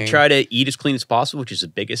rolling? I try to eat as clean as possible, which is the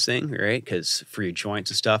biggest thing, right? Because for your joints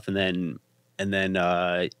and stuff, and then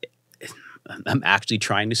I'm actually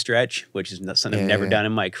trying to stretch, which is something I've never done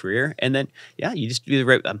in my career. And then you just do the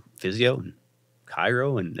right physio and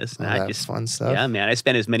chiro and this and that. Just fun stuff. Yeah, man. I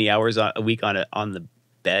spend as many hours a week on the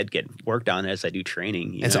bed getting work done as I do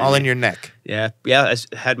training. It's all in your neck. Yeah. I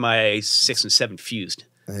had my 6 and 7 fused.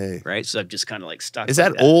 Hey. Right, so I'm just kind of like stuck. Is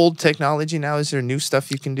that old technology now? Is there new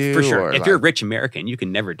stuff you can do? For sure. Or if you're a rich American, you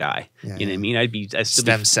can never die. You know what I mean? I'd still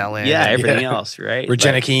stem celling. Yeah, everything else, right?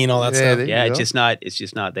 Regenikine, all that stuff. Yeah, it's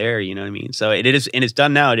just not there. You know what I mean? So it is, and it's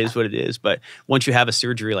done now. It is what it is. But once you have a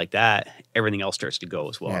surgery like that, everything else starts to go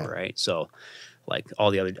as well, right? So. Like all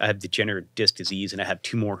the other, I have degenerative disc disease, and I have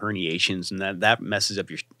 2 more herniations, and that messes up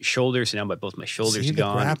your shoulders. So now both my shoulders are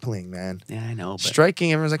gone. Grappling, man. Yeah, I know. But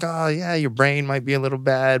striking, everyone's like, oh yeah, your brain might be a little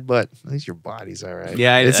bad, but at least your body's all right.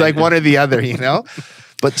 Yeah, it's like one or the other, you know.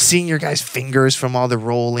 But seeing your guys' fingers from all the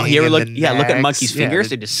rolling. Oh, you ever look? Yeah, look at monkeys' fingers.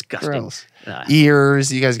 They're disgusting.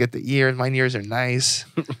 Ears, you guys get the ears. Mine ears are nice.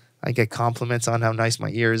 I get compliments on how nice my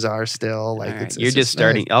ears are still. Like right. You're just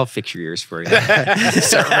starting. Nice. I'll fix your ears for you.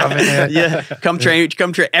 Start rubbing it. Yeah, come train.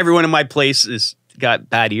 Everyone in my place has got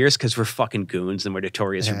bad ears because we're fucking goons and we're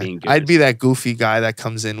notorious for being goons. I'd be that goofy guy that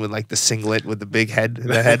comes in with like the singlet with the big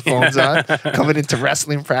headphones on, coming into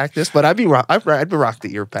wrestling practice. But I'd be rock the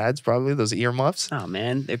ear pads, probably those ear muffs. Oh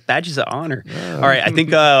man, they're badges of honor. All right, I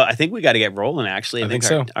think we got to get rolling. Actually, I think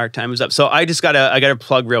so. Our time is up. So I gotta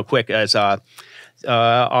plug real quick as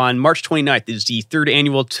on March 29th is the 3rd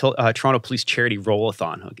annual Toronto Police Charity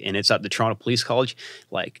Roll-a-thon, and it's at the Toronto Police College.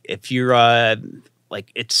 Like, if you're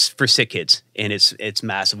it's for sick kids, and it's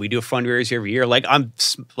massive. We do a fundraiser every year. Like, I'm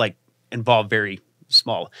involved very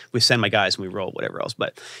small. We send my guys and we roll whatever else.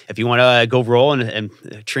 But if you want to go roll and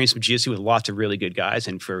train some jiu-jitsu with lots of really good guys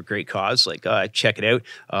and for a great cause, check it out.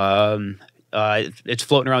 It's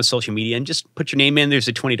floating around social media, and just put your name in. There's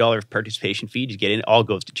a $20 participation fee to get in. It all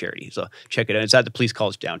goes to charity. So check it out. It's at the Police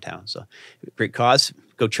College downtown. So great cause.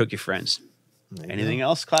 Go choke your friends. Anything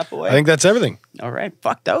else? Clap away. I think that's everything. All right.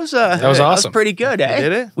 Fuck. That was awesome. That was pretty good. Eh?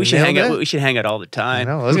 Did it? We should hang out. We should hang out all the time.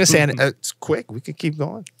 I was gonna say it's quick. We could keep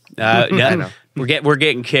going. Yeah, we're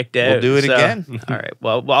getting kicked out. We'll do it again. All right.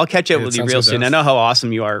 Well, I'll catch up with you real soon. I know how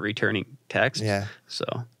awesome you are at returning text. Yeah. So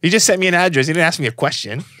you just sent me an address. You didn't ask me a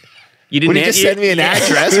question. You didn't just send me an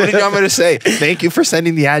address. What did you want me to say? Thank you for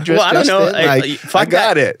sending the address. Well, I don't know. I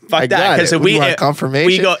got it. Fuck that. Because we want confirmation.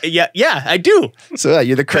 We go. Yeah, I do. So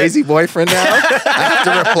you're the crazy boyfriend now. I have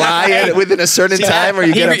to reply within a certain time, or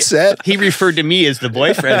you get upset. He referred to me as the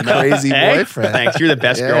boyfriend. Crazy boyfriend. Thanks. You're the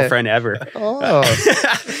best girlfriend ever. Oh,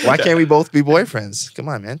 why can't we both be boyfriends? Come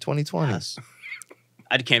on, man. 2020.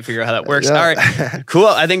 I can't figure out how that works. All right, cool.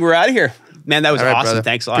 I think we're out of here. Man, that was awesome. Brother.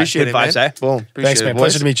 Thanks a lot. Appreciate it, man. Boom. Thanks, man.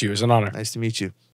 Pleasure to meet you. It was an honor. Nice to meet you.